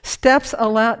steps. Steps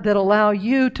that allow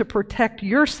you to protect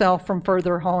yourself from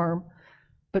further harm,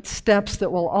 but steps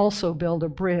that will also build a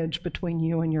bridge between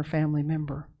you and your family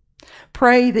member.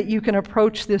 Pray that you can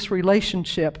approach this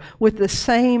relationship with the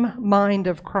same mind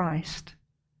of Christ.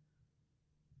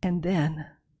 And then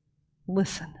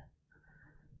listen.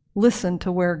 Listen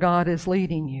to where God is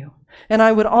leading you. And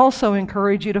I would also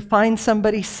encourage you to find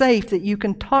somebody safe that you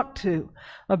can talk to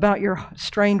about your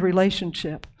strained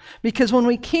relationship. Because when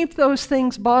we keep those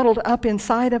things bottled up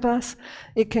inside of us,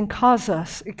 it can cause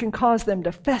them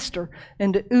to fester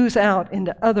and to ooze out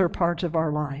into other parts of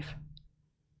our life.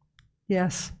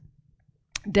 Yes,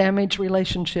 damaged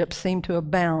relationships seem to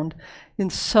abound in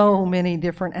so many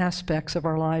different aspects of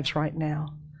our lives right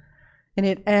now. And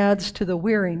it adds to the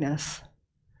weariness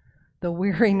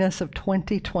of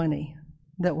 2020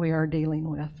 that we are dealing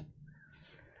with.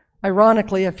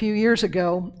 Ironically, a few years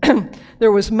ago,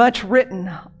 there was much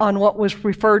written on what was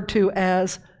referred to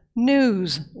as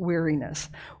news weariness.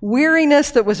 Weariness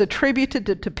that was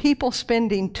attributed to people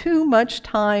spending too much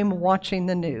time watching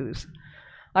the news.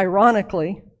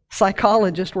 Ironically,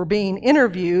 psychologists were being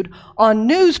interviewed on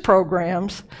news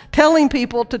programs telling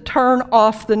people to turn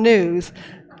off the news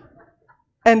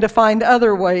and to find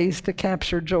other ways to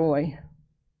capture joy.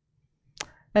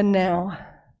 And now,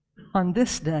 on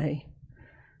this day,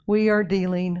 we are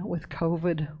dealing with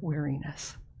COVID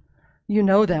weariness. You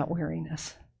know that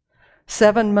weariness.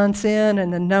 7 months in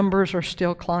and the numbers are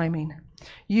still climbing.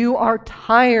 You are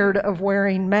tired of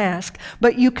wearing masks,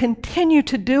 but you continue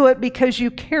to do it because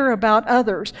you care about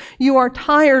others. You are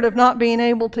tired of not being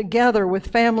able to gather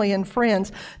with family and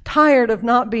friends, tired of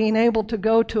not being able to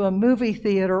go to a movie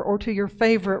theater or to your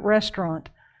favorite restaurant,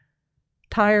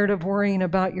 tired of worrying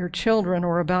about your children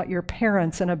or about your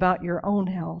parents and about your own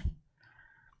health.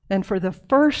 And for the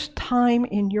first time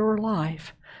in your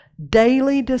life,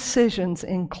 daily decisions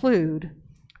include,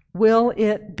 will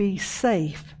it be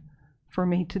safe for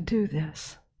me to do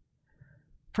this?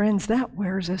 Friends, that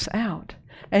wears us out.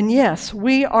 And yes,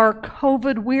 we are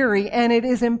COVID weary, and it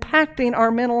is impacting our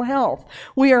mental health.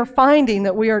 We are finding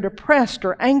that we are depressed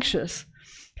or anxious.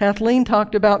 Kathleen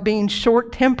talked about being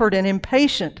short-tempered and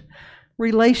impatient.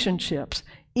 Relationships,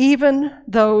 even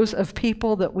those of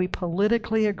people that we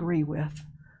politically agree with,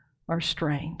 are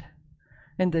strained.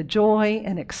 And the joy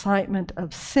and excitement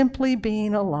of simply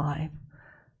being alive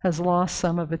has lost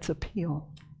some of its appeal.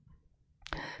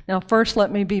 Now, first,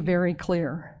 let me be very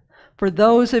clear. For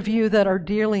those of you that are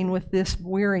dealing with this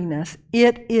weariness,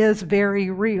 it is very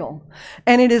real.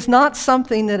 And it is not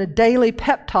something that a daily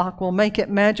pep talk will make it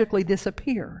magically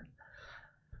disappear.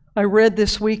 I read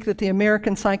this week that the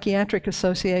American Psychiatric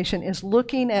Association is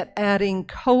looking at adding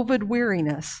COVID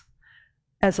weariness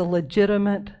as a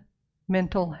legitimate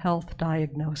mental health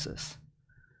diagnosis.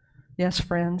 Yes,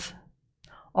 friends,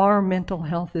 Our mental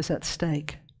health is at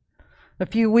stake. A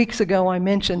few weeks ago, I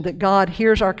mentioned that God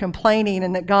hears our complaining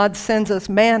and that God sends us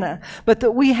manna, but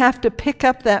that we have to pick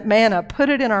up that manna, put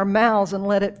it in our mouths, and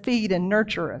let it feed and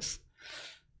nurture us.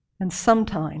 And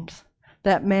sometimes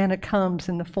that manna comes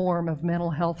in the form of mental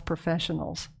health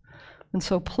professionals. And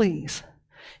so please,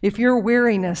 if your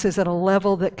weariness is at a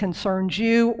level that concerns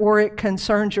you or it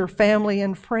concerns your family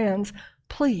and friends,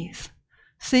 please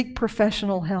seek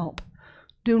professional help.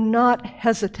 Do not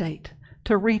hesitate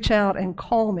to reach out and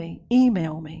call me,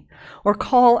 email me, or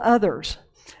call others,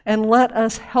 and let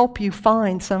us help you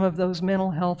find some of those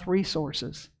mental health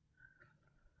resources.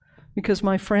 Because,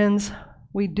 my friends,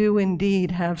 we do indeed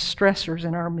have stressors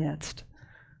in our midst.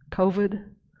 COVID,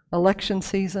 election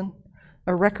season,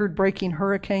 a record-breaking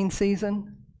hurricane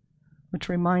season, which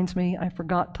reminds me, I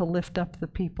forgot to lift up the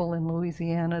people in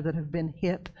Louisiana that have been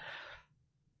hit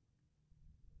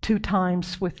 2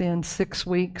 times within 6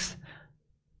 weeks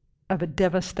of a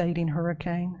devastating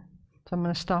hurricane. So I'm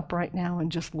going to stop right now and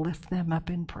just lift them up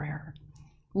in prayer.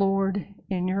 Lord,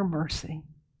 in your mercy.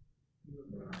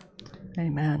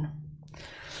 Amen.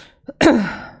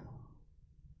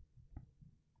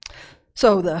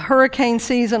 So the hurricane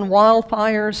season,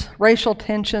 wildfires, racial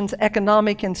tensions,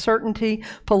 economic uncertainty,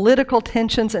 political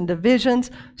tensions and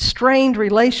divisions, strained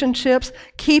relationships,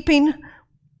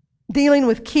 dealing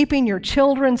with keeping your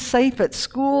children safe at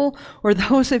school, or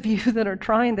those of you that are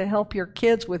trying to help your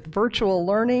kids with virtual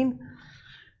learning.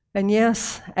 And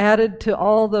yes, added to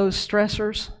all those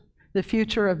stressors, the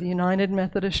future of the United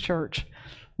Methodist Church.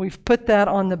 We've put that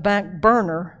on the back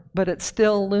burner, but it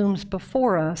still looms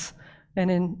before us,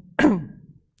 and in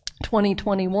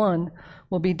 2021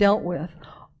 will be dealt with.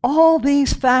 All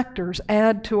these factors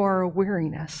add to our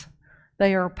weariness.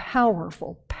 They are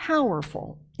powerful,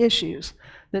 powerful issues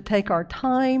that take our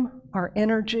time, our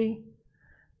energy,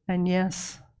 and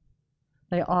yes,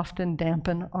 they often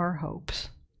dampen our hopes.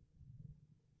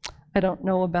 I don't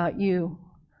know about you,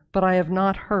 but I have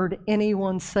not heard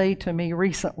anyone say to me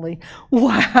recently,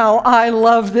 "Wow, I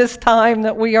love this time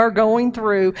that we are going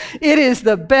through. It is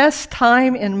the best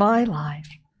time in my life."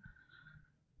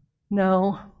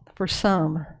 No, for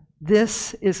some,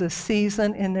 this is a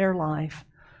season in their life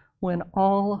when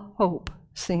all hope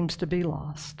seems to be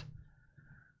lost.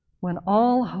 When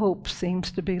all hope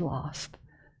seems to be lost.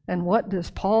 And what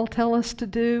does Paul tell us to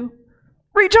do?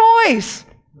 Rejoice!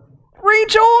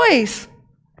 Rejoice!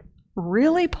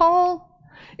 Really, Paul?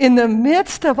 In the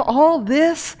midst of all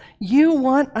this, you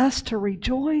want us to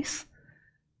rejoice?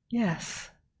 Yes,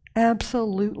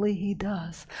 absolutely he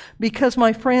does. Because,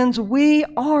 my friends, we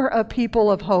are a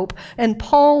people of hope, and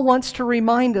Paul wants to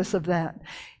remind us of that.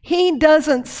 He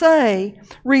doesn't say,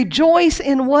 rejoice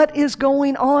in what is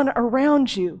going on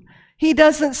around you. He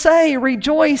doesn't say,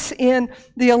 rejoice in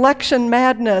the election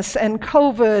madness and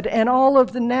COVID and all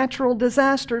of the natural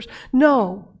disasters.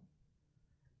 No.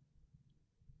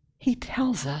 He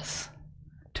tells us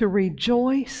to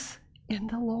rejoice in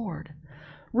the Lord.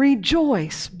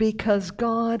 Rejoice because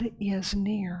God is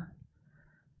near.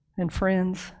 And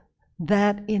friends,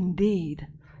 that indeed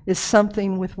is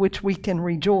something with which we can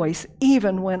rejoice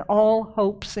even when all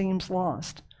hope seems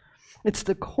lost. It's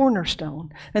the cornerstone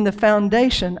and the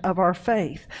foundation of our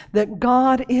faith, that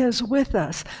God is with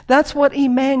us. That's what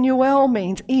Emmanuel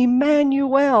means.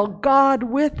 Emmanuel, God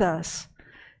with us.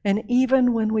 And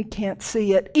even when we can't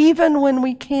see it, even when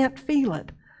we can't feel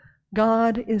it,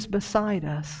 God is beside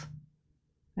us,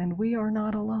 and we are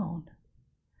not alone.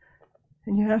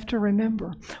 And you have to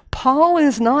remember, Paul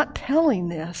is not telling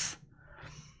this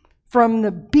from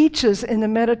the beaches in the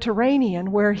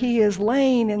Mediterranean where he is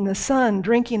laying in the sun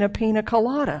drinking a pina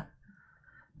colada.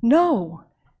 No.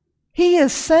 He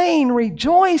is saying,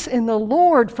 rejoice in the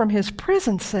Lord from his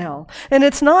prison cell. And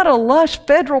it's not a lush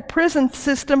federal prison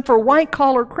system for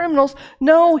white-collar criminals.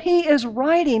 No, he is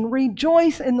writing,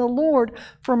 rejoice in the Lord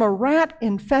from a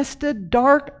rat-infested,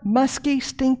 dark, musky,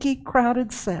 stinky,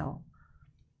 crowded cell.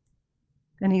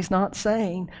 And he's not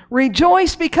saying,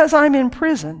 rejoice because I'm in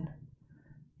prison.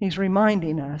 He's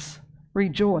reminding us,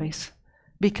 rejoice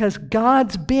because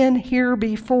God's been here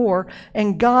before,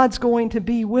 and God's going to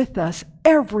be with us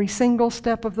every single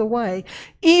step of the way.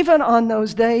 Even on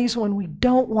those days when we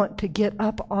don't want to get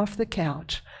up off the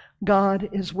couch, God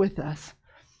is with us.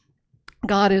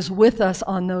 God is with us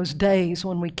on those days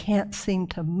when we can't seem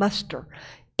to muster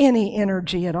any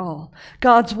energy at all.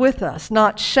 God's with us,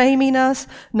 not shaming us,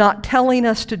 not telling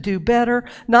us to do better,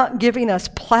 not giving us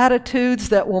platitudes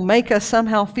that will make us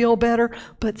somehow feel better,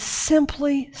 but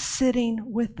simply sitting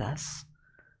with us.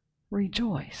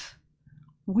 Rejoice.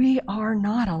 We are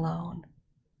not alone.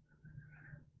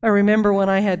 I remember when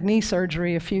I had knee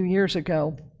surgery a few years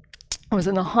ago, I was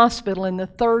in the hospital, and the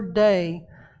third day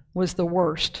was the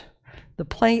worst. The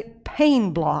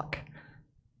pain block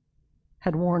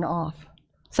had worn off.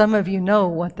 Some of you know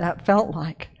what that felt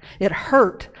like. It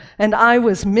hurt, and I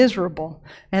was miserable.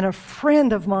 And a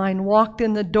friend of mine walked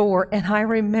in the door, and I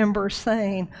remember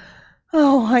saying,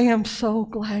 "Oh, I am so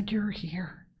glad you're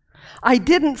here." I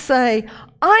didn't say,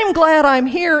 "I'm glad I'm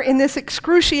here in this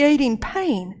excruciating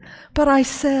pain," but I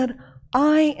said,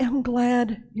 "I am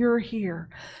glad you're here."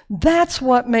 That's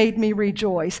what made me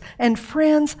rejoice. And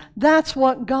friends, that's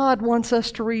what God wants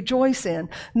us to rejoice in.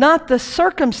 Not the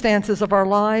circumstances of our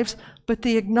lives, but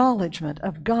the acknowledgement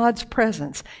of God's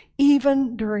presence,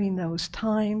 even during those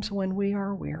times when we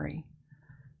are weary.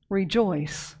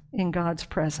 Rejoice in God's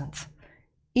presence,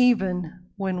 even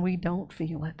when we don't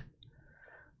feel it.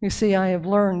 You see, I have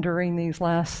learned during these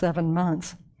last 7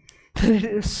 months that it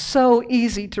is so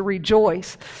easy to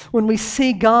rejoice when we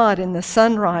see God in the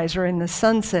sunrise or in the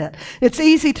sunset. It's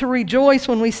easy to rejoice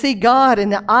when we see God in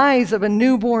the eyes of a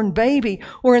newborn baby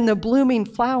or in the blooming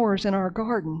flowers in our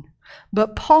garden.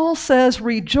 But Paul says,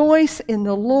 rejoice in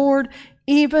the Lord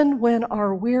even when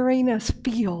our weariness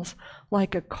feels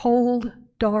like a cold,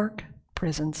 dark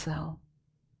prison cell.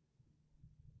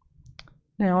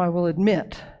 Now, I will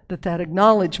admit that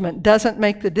acknowledgement doesn't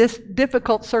make the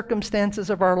difficult circumstances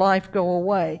of our life go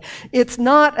away. It's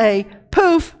not a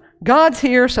poof, God's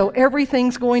here, so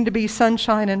everything's going to be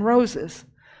sunshine and roses.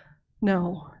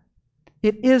 No,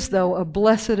 it is, though, a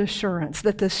blessed assurance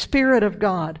that the Spirit of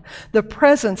God, the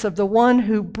presence of the one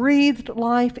who breathed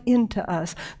life into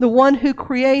us, the one who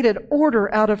created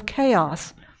order out of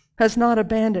chaos, has not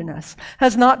abandoned us,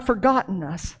 has not forgotten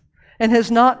us, and has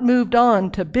not moved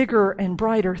on to bigger and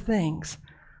brighter things.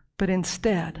 But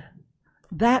instead,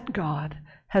 that God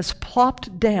has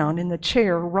plopped down in the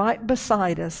chair right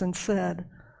beside us and said,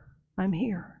 "I'm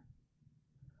here."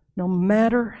 No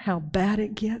matter how bad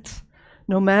it gets,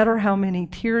 no matter how many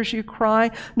tears you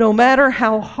cry, no matter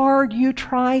how hard you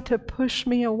try to push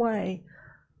me away,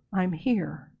 I'm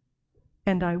here,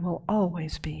 and I will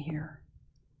always be here.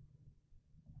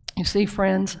 You see,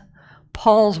 friends,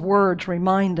 Paul's words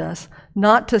remind us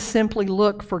not to simply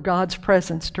look for God's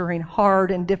presence during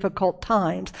hard and difficult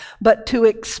times, but to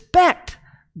expect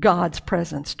God's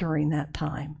presence during that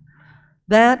time.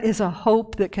 That is a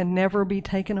hope that can never be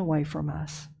taken away from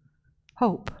us.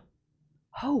 Hope.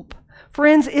 Hope.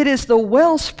 Friends, it is the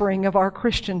wellspring of our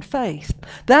Christian faith.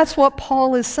 That's what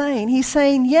Paul is saying. He's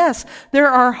saying, yes, there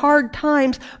are hard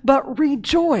times, but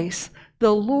rejoice.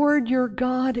 The Lord your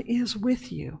God is with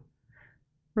you.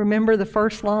 Remember the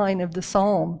first line of the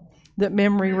psalm that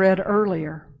Memory read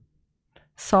earlier.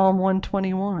 Psalm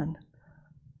 121.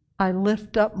 I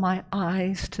lift up my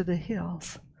eyes to the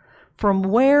hills. From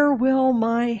where will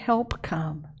my help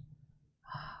come?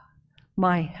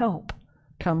 My help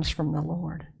comes from the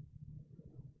Lord.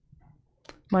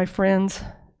 My friends,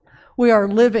 we are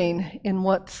living in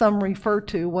what some refer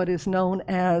to, what is known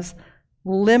as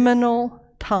liminal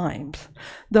times,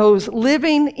 those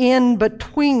living in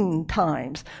between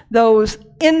times, those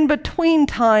in between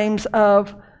times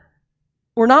of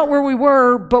we're not where we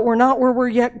were, but we're not where we're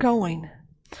yet going.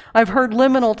 I've heard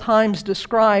liminal times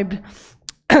described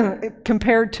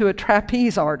compared to a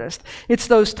trapeze artist. It's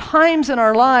those times in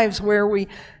our lives where we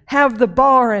have the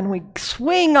bar and we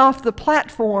swing off the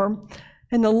platform,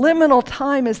 and the liminal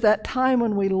time is that time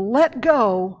when we let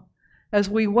go as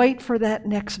we wait for that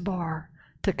next bar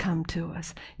to come to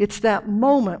us. It's that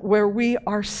moment where we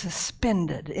are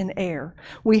suspended in air.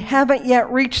 We haven't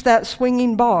yet reached that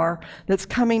swinging bar that's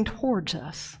coming towards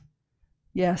us.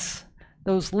 Yes,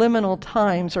 those liminal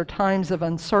times are times of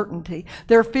uncertainty.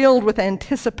 They're filled with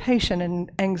anticipation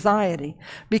and anxiety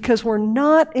because we're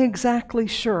not exactly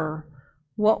sure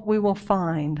what we will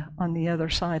find on the other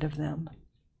side of them.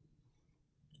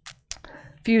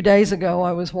 A few days ago,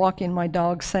 I was walking my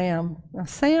dog, Sam. Now,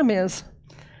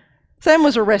 Sam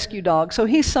was a rescue dog, so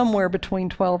he's somewhere between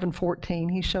 12 and 14.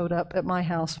 He showed up at my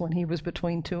house when he was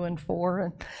between 2 and 4.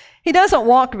 And he doesn't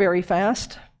walk very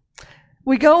fast.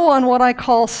 We go on what I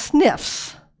call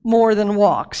sniffs more than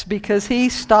walks because he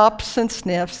stops and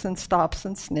sniffs and stops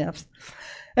and sniffs.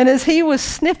 And as he was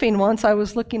sniffing once, I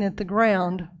was looking at the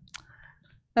ground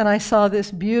and I saw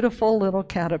this beautiful little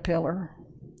caterpillar.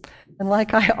 And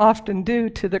like I often do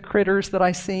to the critters that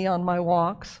I see on my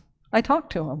walks, I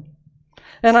talk to him.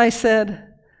 And I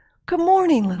said, "Good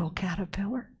morning, little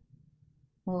caterpillar."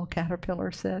 The little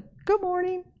caterpillar said, "Good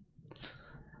morning."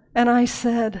 And I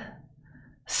said,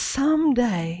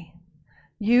 "Someday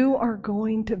you are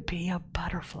going to be a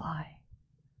butterfly."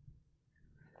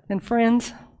 And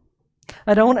friends,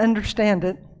 I don't understand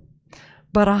it,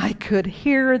 But I could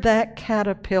hear that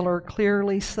caterpillar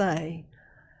clearly say,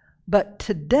 but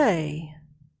today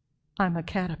I'm a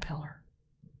caterpillar.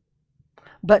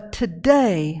 But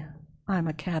today I'm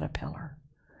a caterpillar.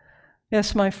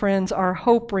 Yes, my friends, our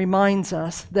hope reminds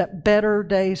us that better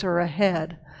days are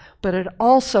ahead, but it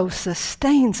also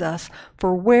sustains us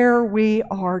for where we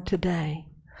are today.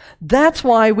 That's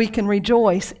why we can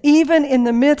rejoice, even in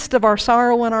the midst of our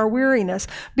sorrow and our weariness,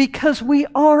 because we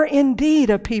are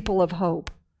indeed a people of hope,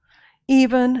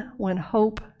 even when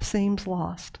hope seems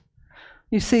lost.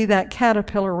 You see, that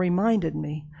caterpillar reminded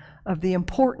me of the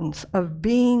importance of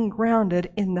being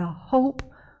grounded in the hope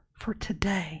for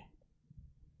today.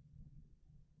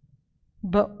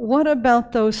 But what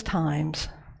about those times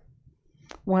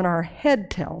when our head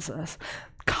tells us,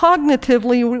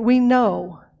 cognitively we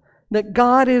know that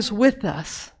God is with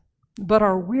us, but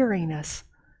our weariness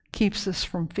keeps us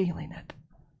from feeling it?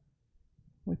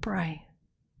 We pray.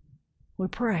 We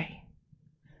pray.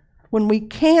 When we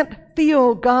can't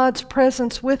feel God's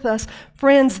presence with us,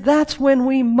 friends, that's when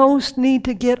we most need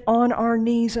to get on our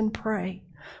knees and pray.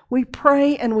 We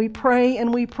pray and we pray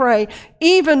and we pray.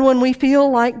 Even when we feel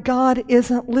like God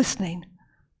isn't listening,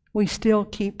 we still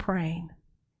keep praying.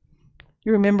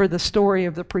 You remember the story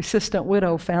of the persistent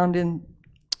widow found in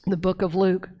the book of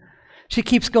Luke. She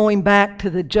keeps going back to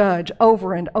the judge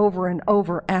over and over and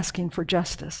over, asking for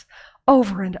justice.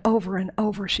 Over and over and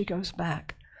over she goes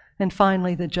back. And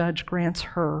finally the judge grants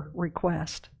her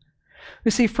request.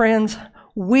 You see, friends,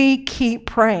 we keep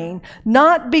praying,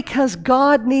 not because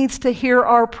God needs to hear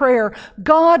our prayer.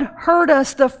 God heard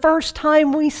us the first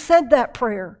time we said that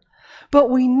prayer.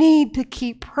 But we need to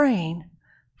keep praying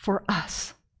for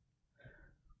us.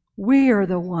 We are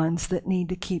the ones that need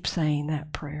to keep saying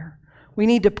that prayer. We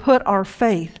need to put our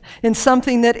faith in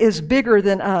something that is bigger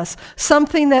than us,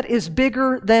 something that is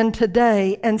bigger than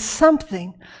today, and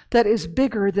something that is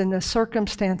bigger than the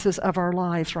circumstances of our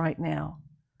lives right now.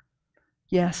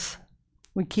 Yes,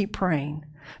 we keep praying.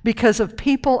 Because of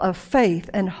people of faith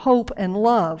and hope and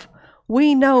love,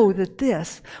 we know that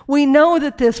this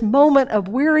moment of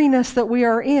weariness that we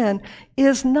are in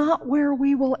is not where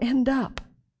we will end up,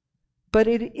 but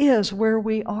it is where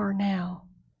we are now.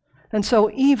 And so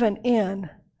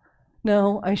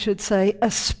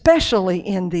especially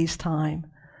in these times,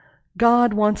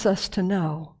 God wants us to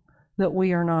know that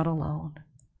we are not alone.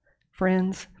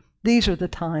 Friends, these are the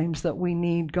times that we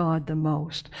need God the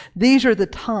most. These are the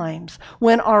times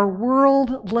when our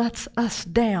world lets us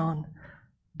down,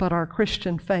 but our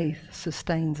Christian faith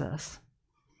sustains us.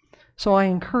 So I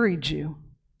encourage you,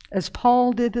 as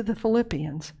Paul did to the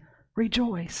Philippians,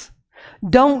 rejoice.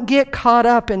 Don't get caught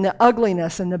up in the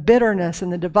ugliness and the bitterness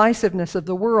and the divisiveness of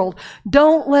the world.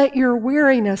 Don't let your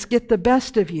weariness get the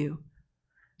best of you.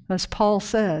 As Paul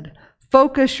said,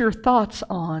 focus your thoughts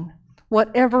on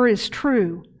whatever is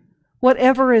true,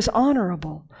 whatever is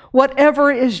honorable,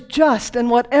 whatever is just, and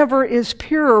whatever is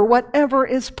pure, whatever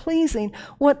is pleasing,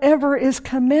 whatever is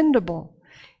commendable.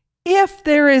 If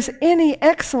there is any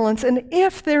excellence and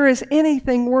if there is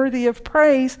anything worthy of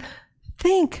praise,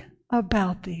 think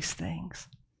about these things.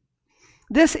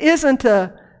 This isn't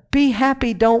a be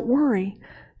happy, don't worry.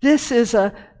 This is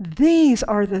these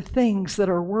are the things that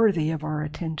are worthy of our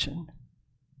attention.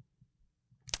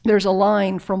 There's a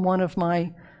line from one of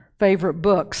my favorite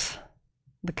books,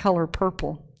 The Color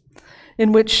Purple,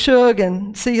 in which Shug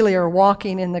and Celia are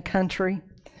walking in the country,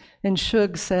 and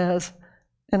Shug says,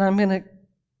 and I'm going to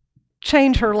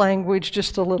change her language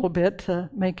just a little bit to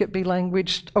make it be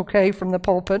language okay from the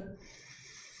pulpit.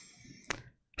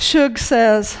 Shug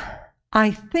says, I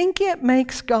think it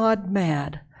makes God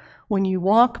mad when you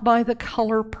walk by the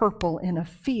color purple in a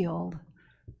field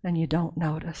and you don't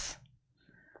notice.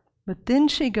 But then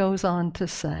she goes on to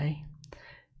say,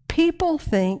 people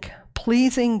think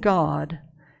pleasing God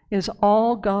is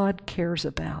all God cares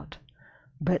about,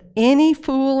 but any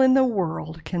fool in the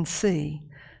world can see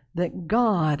that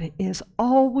God is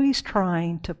always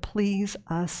trying to please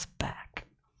us back.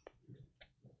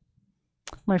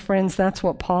 My friends, that's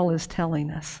what Paul is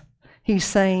telling us. He's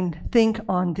saying, think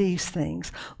on these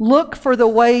things. Look for the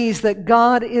ways that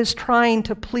God is trying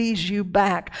to please you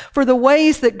back, for the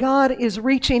ways that God is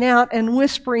reaching out and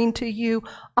whispering to you,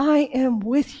 I am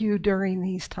with you during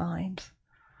these times.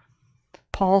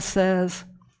 Paul says,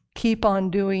 keep on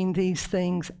doing these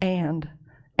things and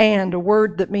a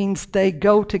word that means they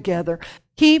go together.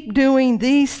 Keep doing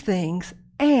these things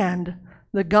and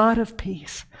the God of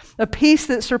peace, a peace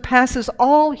that surpasses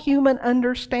all human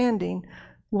understanding,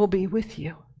 will be with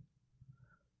you.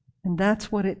 And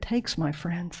that's what it takes, my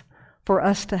friends, for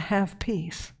us to have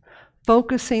peace,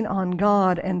 focusing on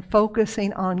God and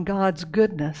focusing on God's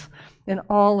goodness in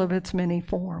all of its many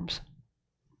forms.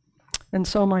 And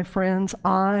so, my friends,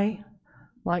 I,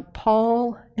 like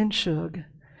Paul and Shug,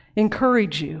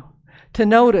 encourage you to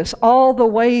notice all the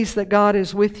ways that God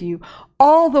is with you,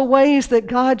 all the ways that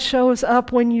God shows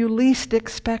up when you least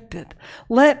expect it.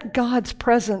 Let God's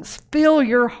presence fill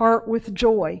your heart with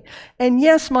joy. And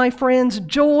yes, my friends,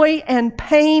 joy and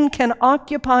pain can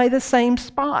occupy the same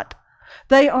spot.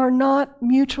 They are not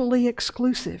mutually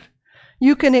exclusive.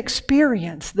 You can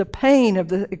experience the pain of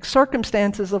the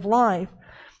circumstances of life,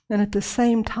 and at the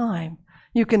same time,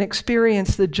 you can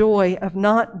experience the joy of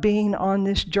not being on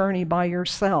this journey by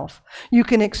yourself. You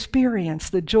can experience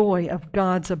the joy of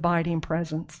God's abiding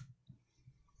presence.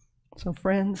 So,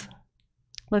 friends,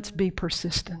 let's be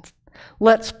persistent.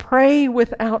 Let's pray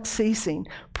without ceasing.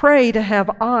 Pray to have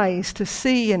eyes to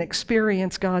see and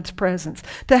experience God's presence,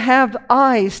 to have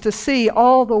eyes to see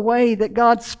all the way that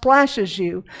God splashes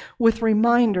you with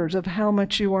reminders of how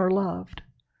much you are loved.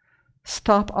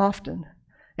 Stop often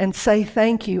and say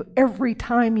thank you every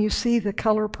time you see the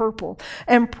color purple,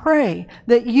 and pray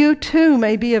that you too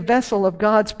may be a vessel of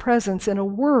God's presence in a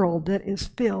world that is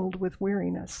filled with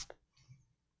weariness.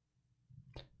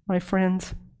 My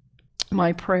friends,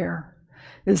 my prayer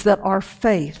is that our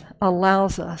faith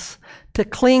allows us to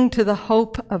cling to the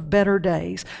hope of better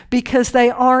days, because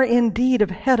they are indeed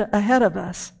ahead of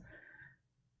us.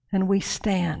 And we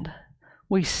stand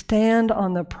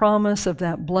on the promise of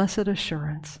that blessed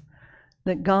assurance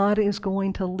that God is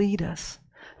going to lead us,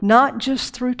 not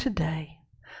just through today,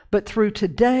 but through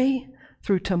today,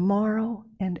 through tomorrow,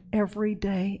 and every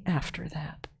day after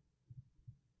that.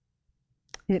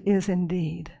 It is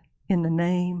indeed in the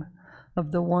name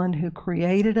of the one who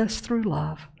created us through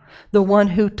love, the one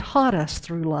who taught us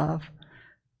through love,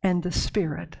 and the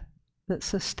Spirit that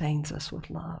sustains us with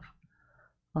love.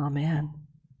 Amen.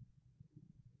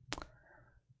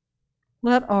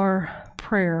 Let our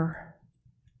prayer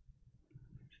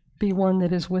be one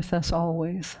that is with us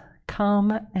always.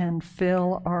 Come and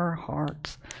fill our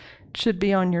hearts. It should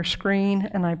be on your screen,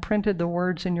 and I printed the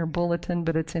words in your bulletin,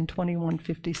 but it's in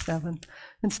 2157.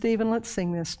 And Stephen, let's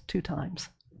sing this 2 times.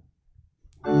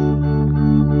 Come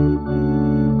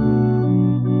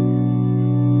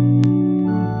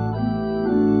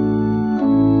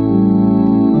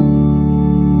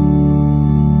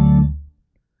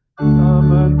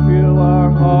and fill our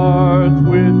hearts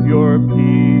with your peace.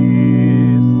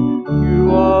 You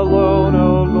alone,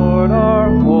 O Lord, are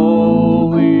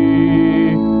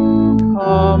holy.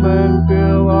 Come and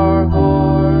fill our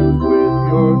hearts with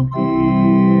your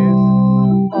peace.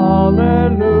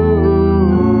 Alleluia.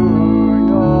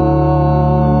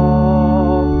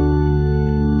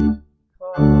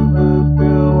 Come and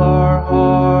fill our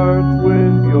hearts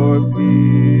with your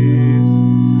peace.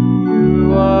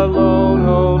 You alone,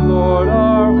 O Lord,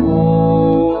 are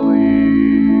holy.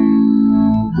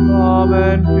 Come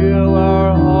and fill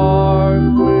our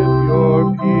hearts with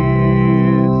your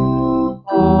peace.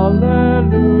 Alleluia.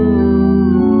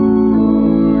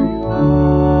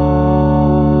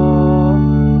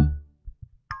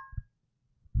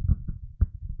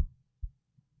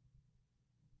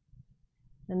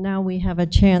 And now we have a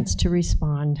chance to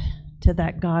respond to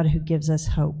that God who gives us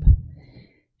hope.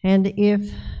 And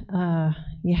if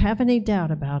you have any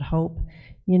doubt about hope,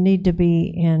 you need to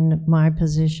be in my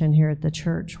position here at the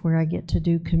church, where I get to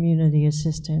do community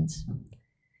assistance.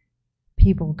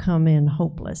 People come in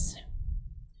hopeless.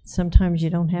 Sometimes you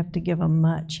don't have to give them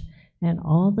much, and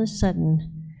all of a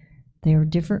sudden they are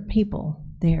different people.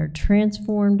 They are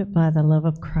transformed by the love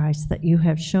of Christ that you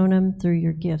have shown them through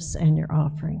your gifts and your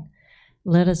offering.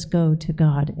 Let us go to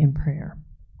God in prayer.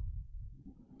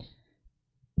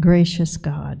 Gracious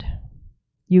God,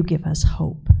 you give us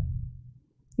hope.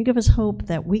 You give us hope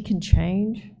that we can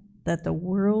change, that the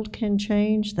world can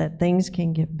change, that things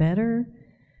can get better,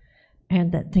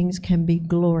 and that things can be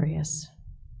glorious.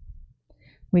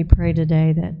 We pray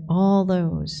today that all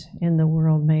those in the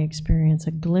world may experience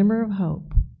a glimmer of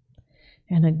hope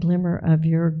and a glimmer of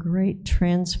your great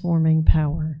transforming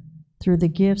power through the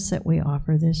gifts that we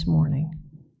offer this morning.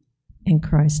 In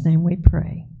Christ's name we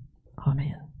pray.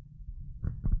 Amen.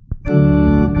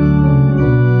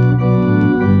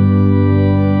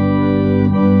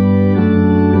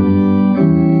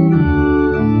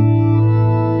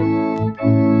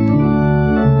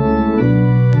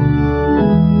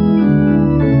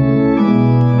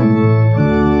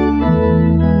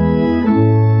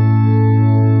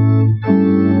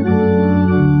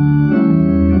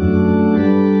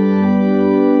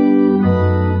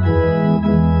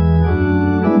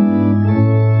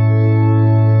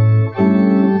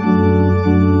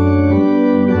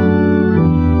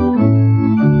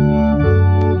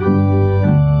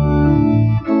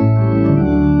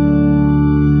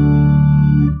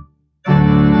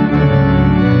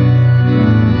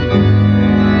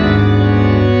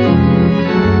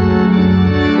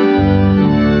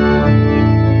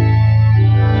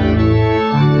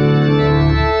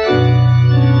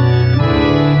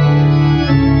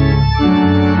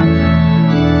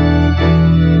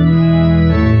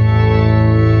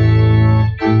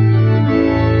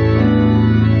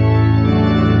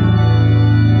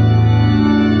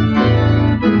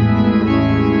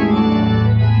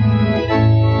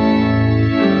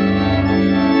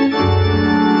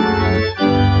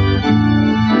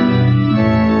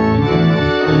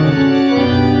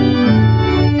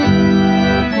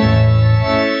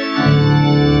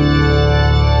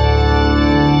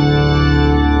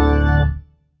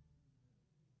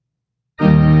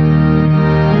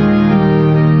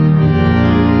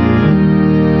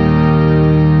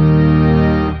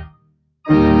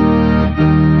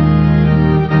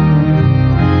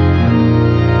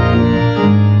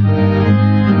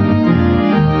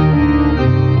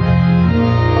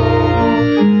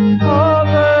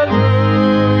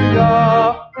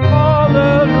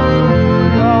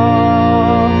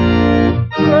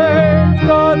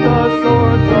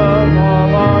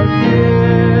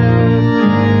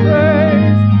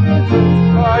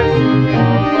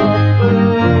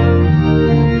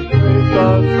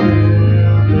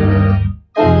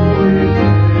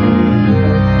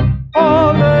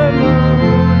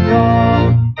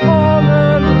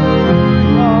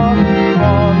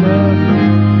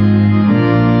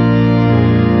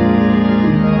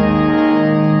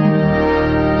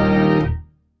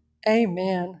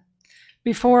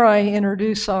 Before I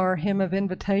introduce our hymn of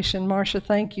invitation, Marcia,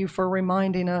 thank you for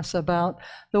reminding us about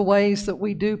the ways that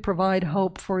we do provide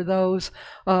hope for those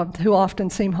who often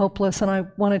seem hopeless. And I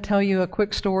want to tell you a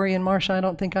quick story. And Marcia, I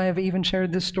don't think I have even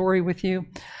shared this story with you.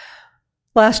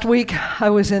 Last week, I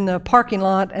was in the parking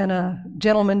lot and a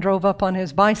gentleman drove up on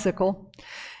his bicycle.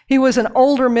 He was an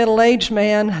older middle-aged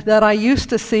man that I used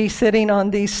to see sitting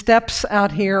on these steps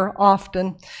out here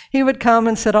often. He would come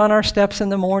and sit on our steps in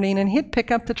the morning, and he'd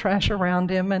pick up the trash around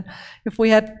him. And if we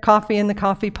had coffee in the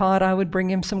coffee pot, I would bring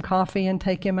him some coffee and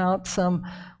take him out some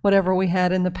whatever we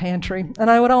had in the pantry. And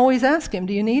I would always ask him,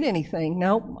 do you need anything?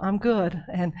 Nope, I'm good.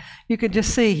 And you could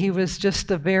just see he was just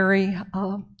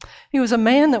he was a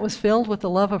man that was filled with the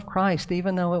love of Christ,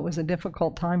 even though it was a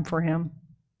difficult time for him.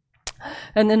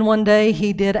 And then one day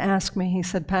he did ask me, he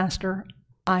said, Pastor,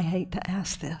 I hate to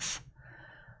ask this,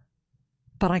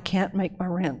 but I can't make my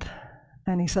rent.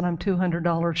 And he said, I'm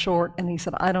 $200 short. And he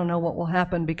said, I don't know what will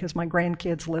happen because my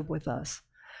grandkids live with us.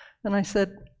 And I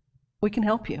said, we can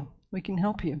help you. We can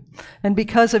help you. And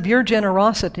because of your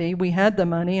generosity, we had the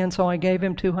money, and so I gave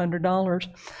him $200.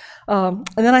 And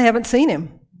then I haven't seen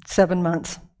him 7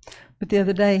 months. But the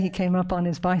other day he came up on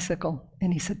his bicycle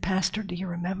and he said, Pastor, do you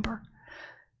remember?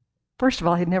 First of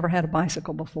all, he'd never had a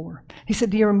bicycle before. He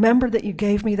said, do you remember that you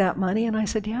gave me that money? And I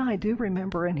said, yeah, I do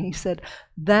remember. And he said,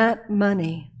 that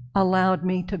money allowed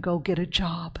me to go get a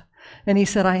job. And he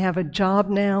said, I have a job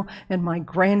now, and my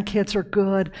grandkids are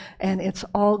good, and it's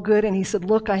all good. And he said,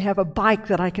 look, I have a bike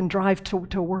that I can drive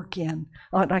to work in,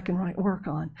 I can work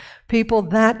on. People,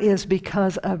 that is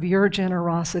because of your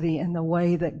generosity and the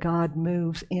way that God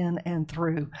moves in and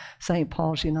through St.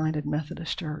 Paul's United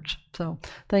Methodist Church. So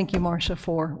thank you, Marcia,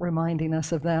 for reminding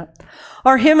us of that.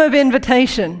 Our hymn of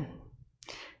invitation,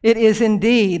 it is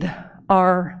indeed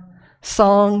our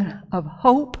song of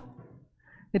hope.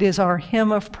 It is our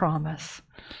hymn of promise.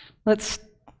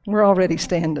 We're already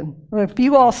standing. If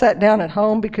you all sat down at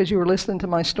home because you were listening to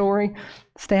my story,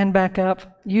 stand back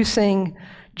up. You sing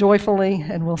joyfully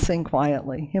and we'll sing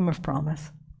quietly. Hymn of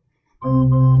promise.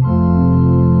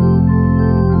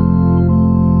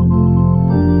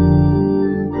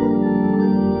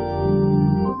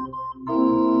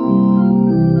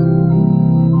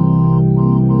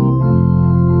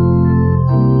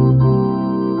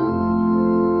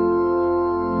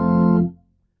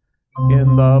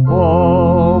 In the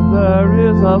bulb there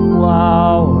is a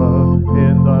flower,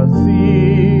 in the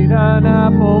seed an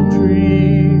apple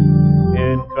tree,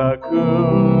 in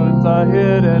cocoons a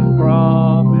hidden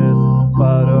promise,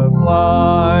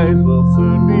 butterflies will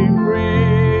soon be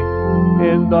free.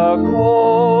 In the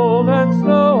cold and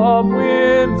snow of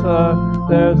winter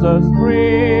there's a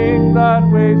spring that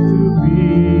waits to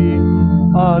be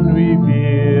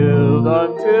unrevealed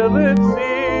until its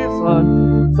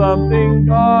season, something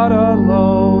God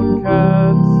alone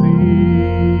can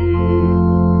see.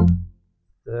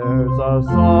 There's a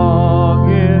song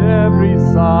in every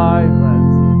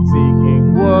silence,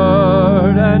 seeking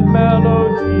word and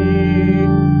melody.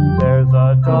 There's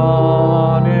a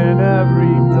dawn in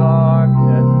every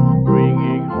darkness,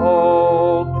 bringing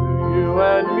hope to you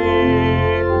and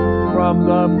me. From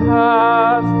the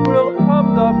past will come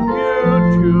the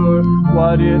future,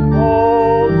 what it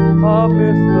holds a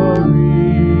mystery,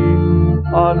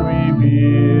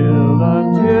 unrevealed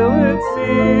until its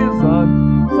season,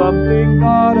 something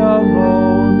God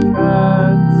alone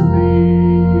can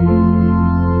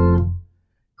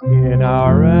see. In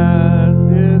our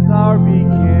end is our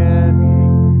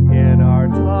beginning, in our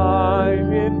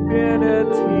time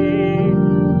infinity,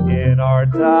 in our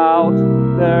doubt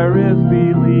there is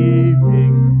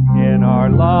believing, in our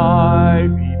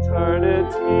life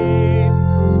eternity,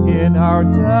 in our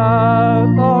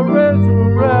death a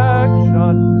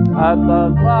resurrection, at the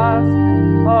last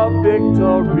a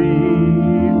victory,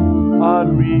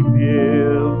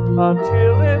 unrevealed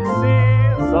until its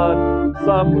season,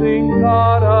 something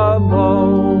God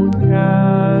alone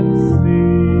can see.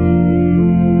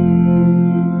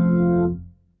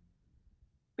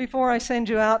 Before I send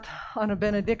you out on a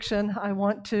benediction, I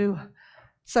want to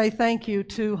say thank you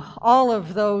to all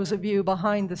of those of you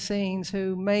behind the scenes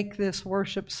who make this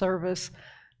worship service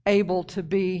able to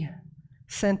be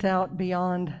sent out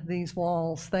beyond these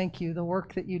walls. Thank you, the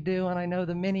work that you do, and I know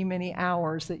the many, many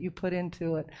hours that you put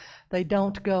into it. They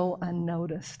don't go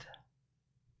unnoticed.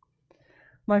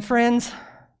 My friends,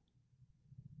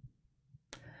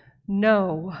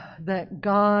 know that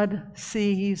God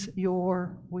sees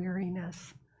your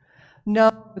weariness.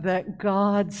 Know that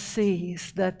God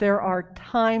sees that there are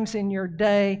times in your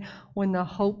day when the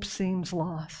hope seems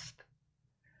lost.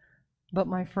 But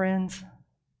my friends,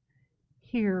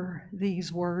 hear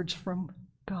these words from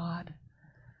God.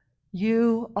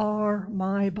 You are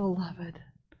my beloved.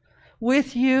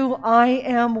 With you I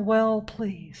am well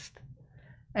pleased,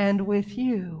 and with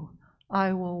you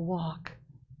I will walk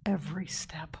every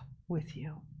step with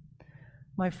you.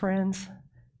 My friends,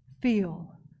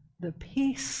 feel the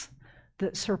peace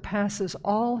that surpasses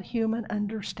all human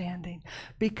understanding.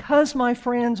 Because, my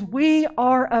friends, we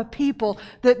are a people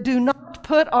that do not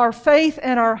put our faith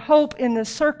and our hope in the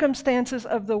circumstances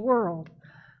of the world.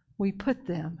 We put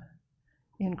them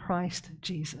in Christ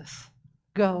Jesus.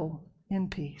 Go in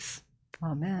peace.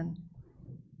 Amen.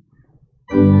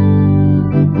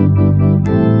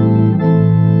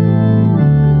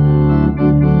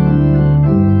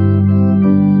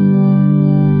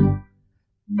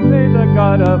 May the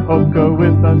God of hope go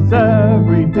with us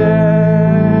every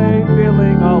day,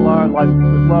 filling all our life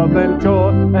with love and joy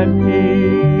and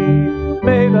peace.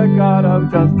 May the God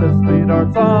of justice lead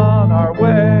us on our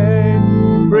way,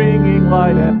 bringing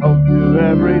light and hope to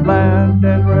every land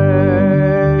and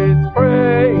race.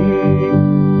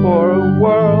 Praying for a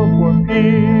world for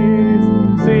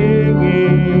peace,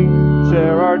 singing,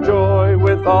 share our joy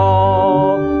with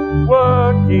all,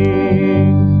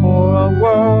 working for a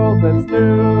world that's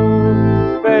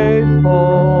new,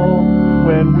 faithful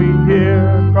when we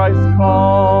hear Christ's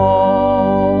call.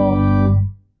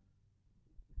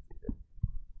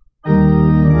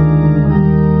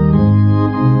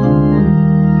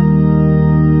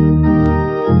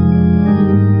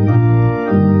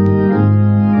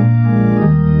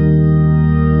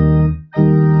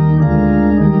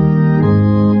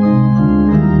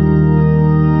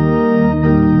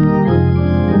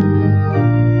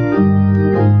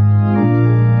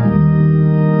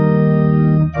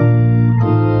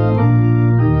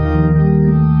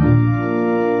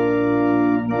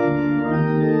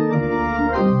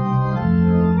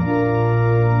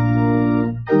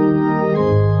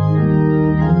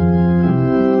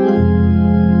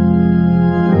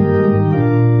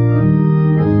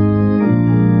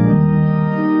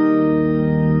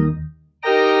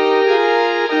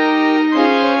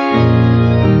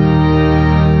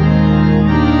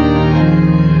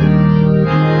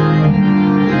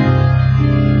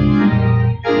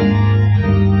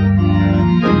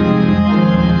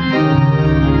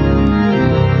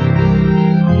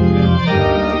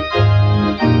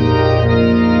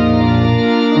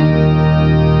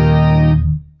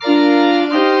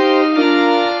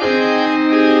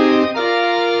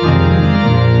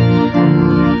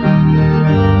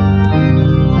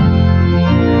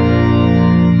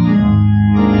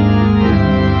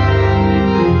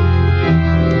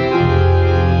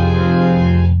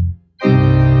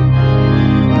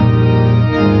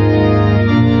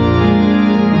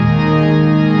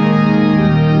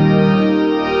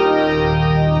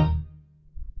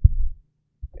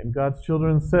 God's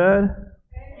children said,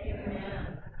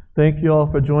 Amen. Thank you all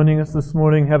for joining us this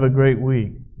morning. Have a great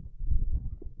week.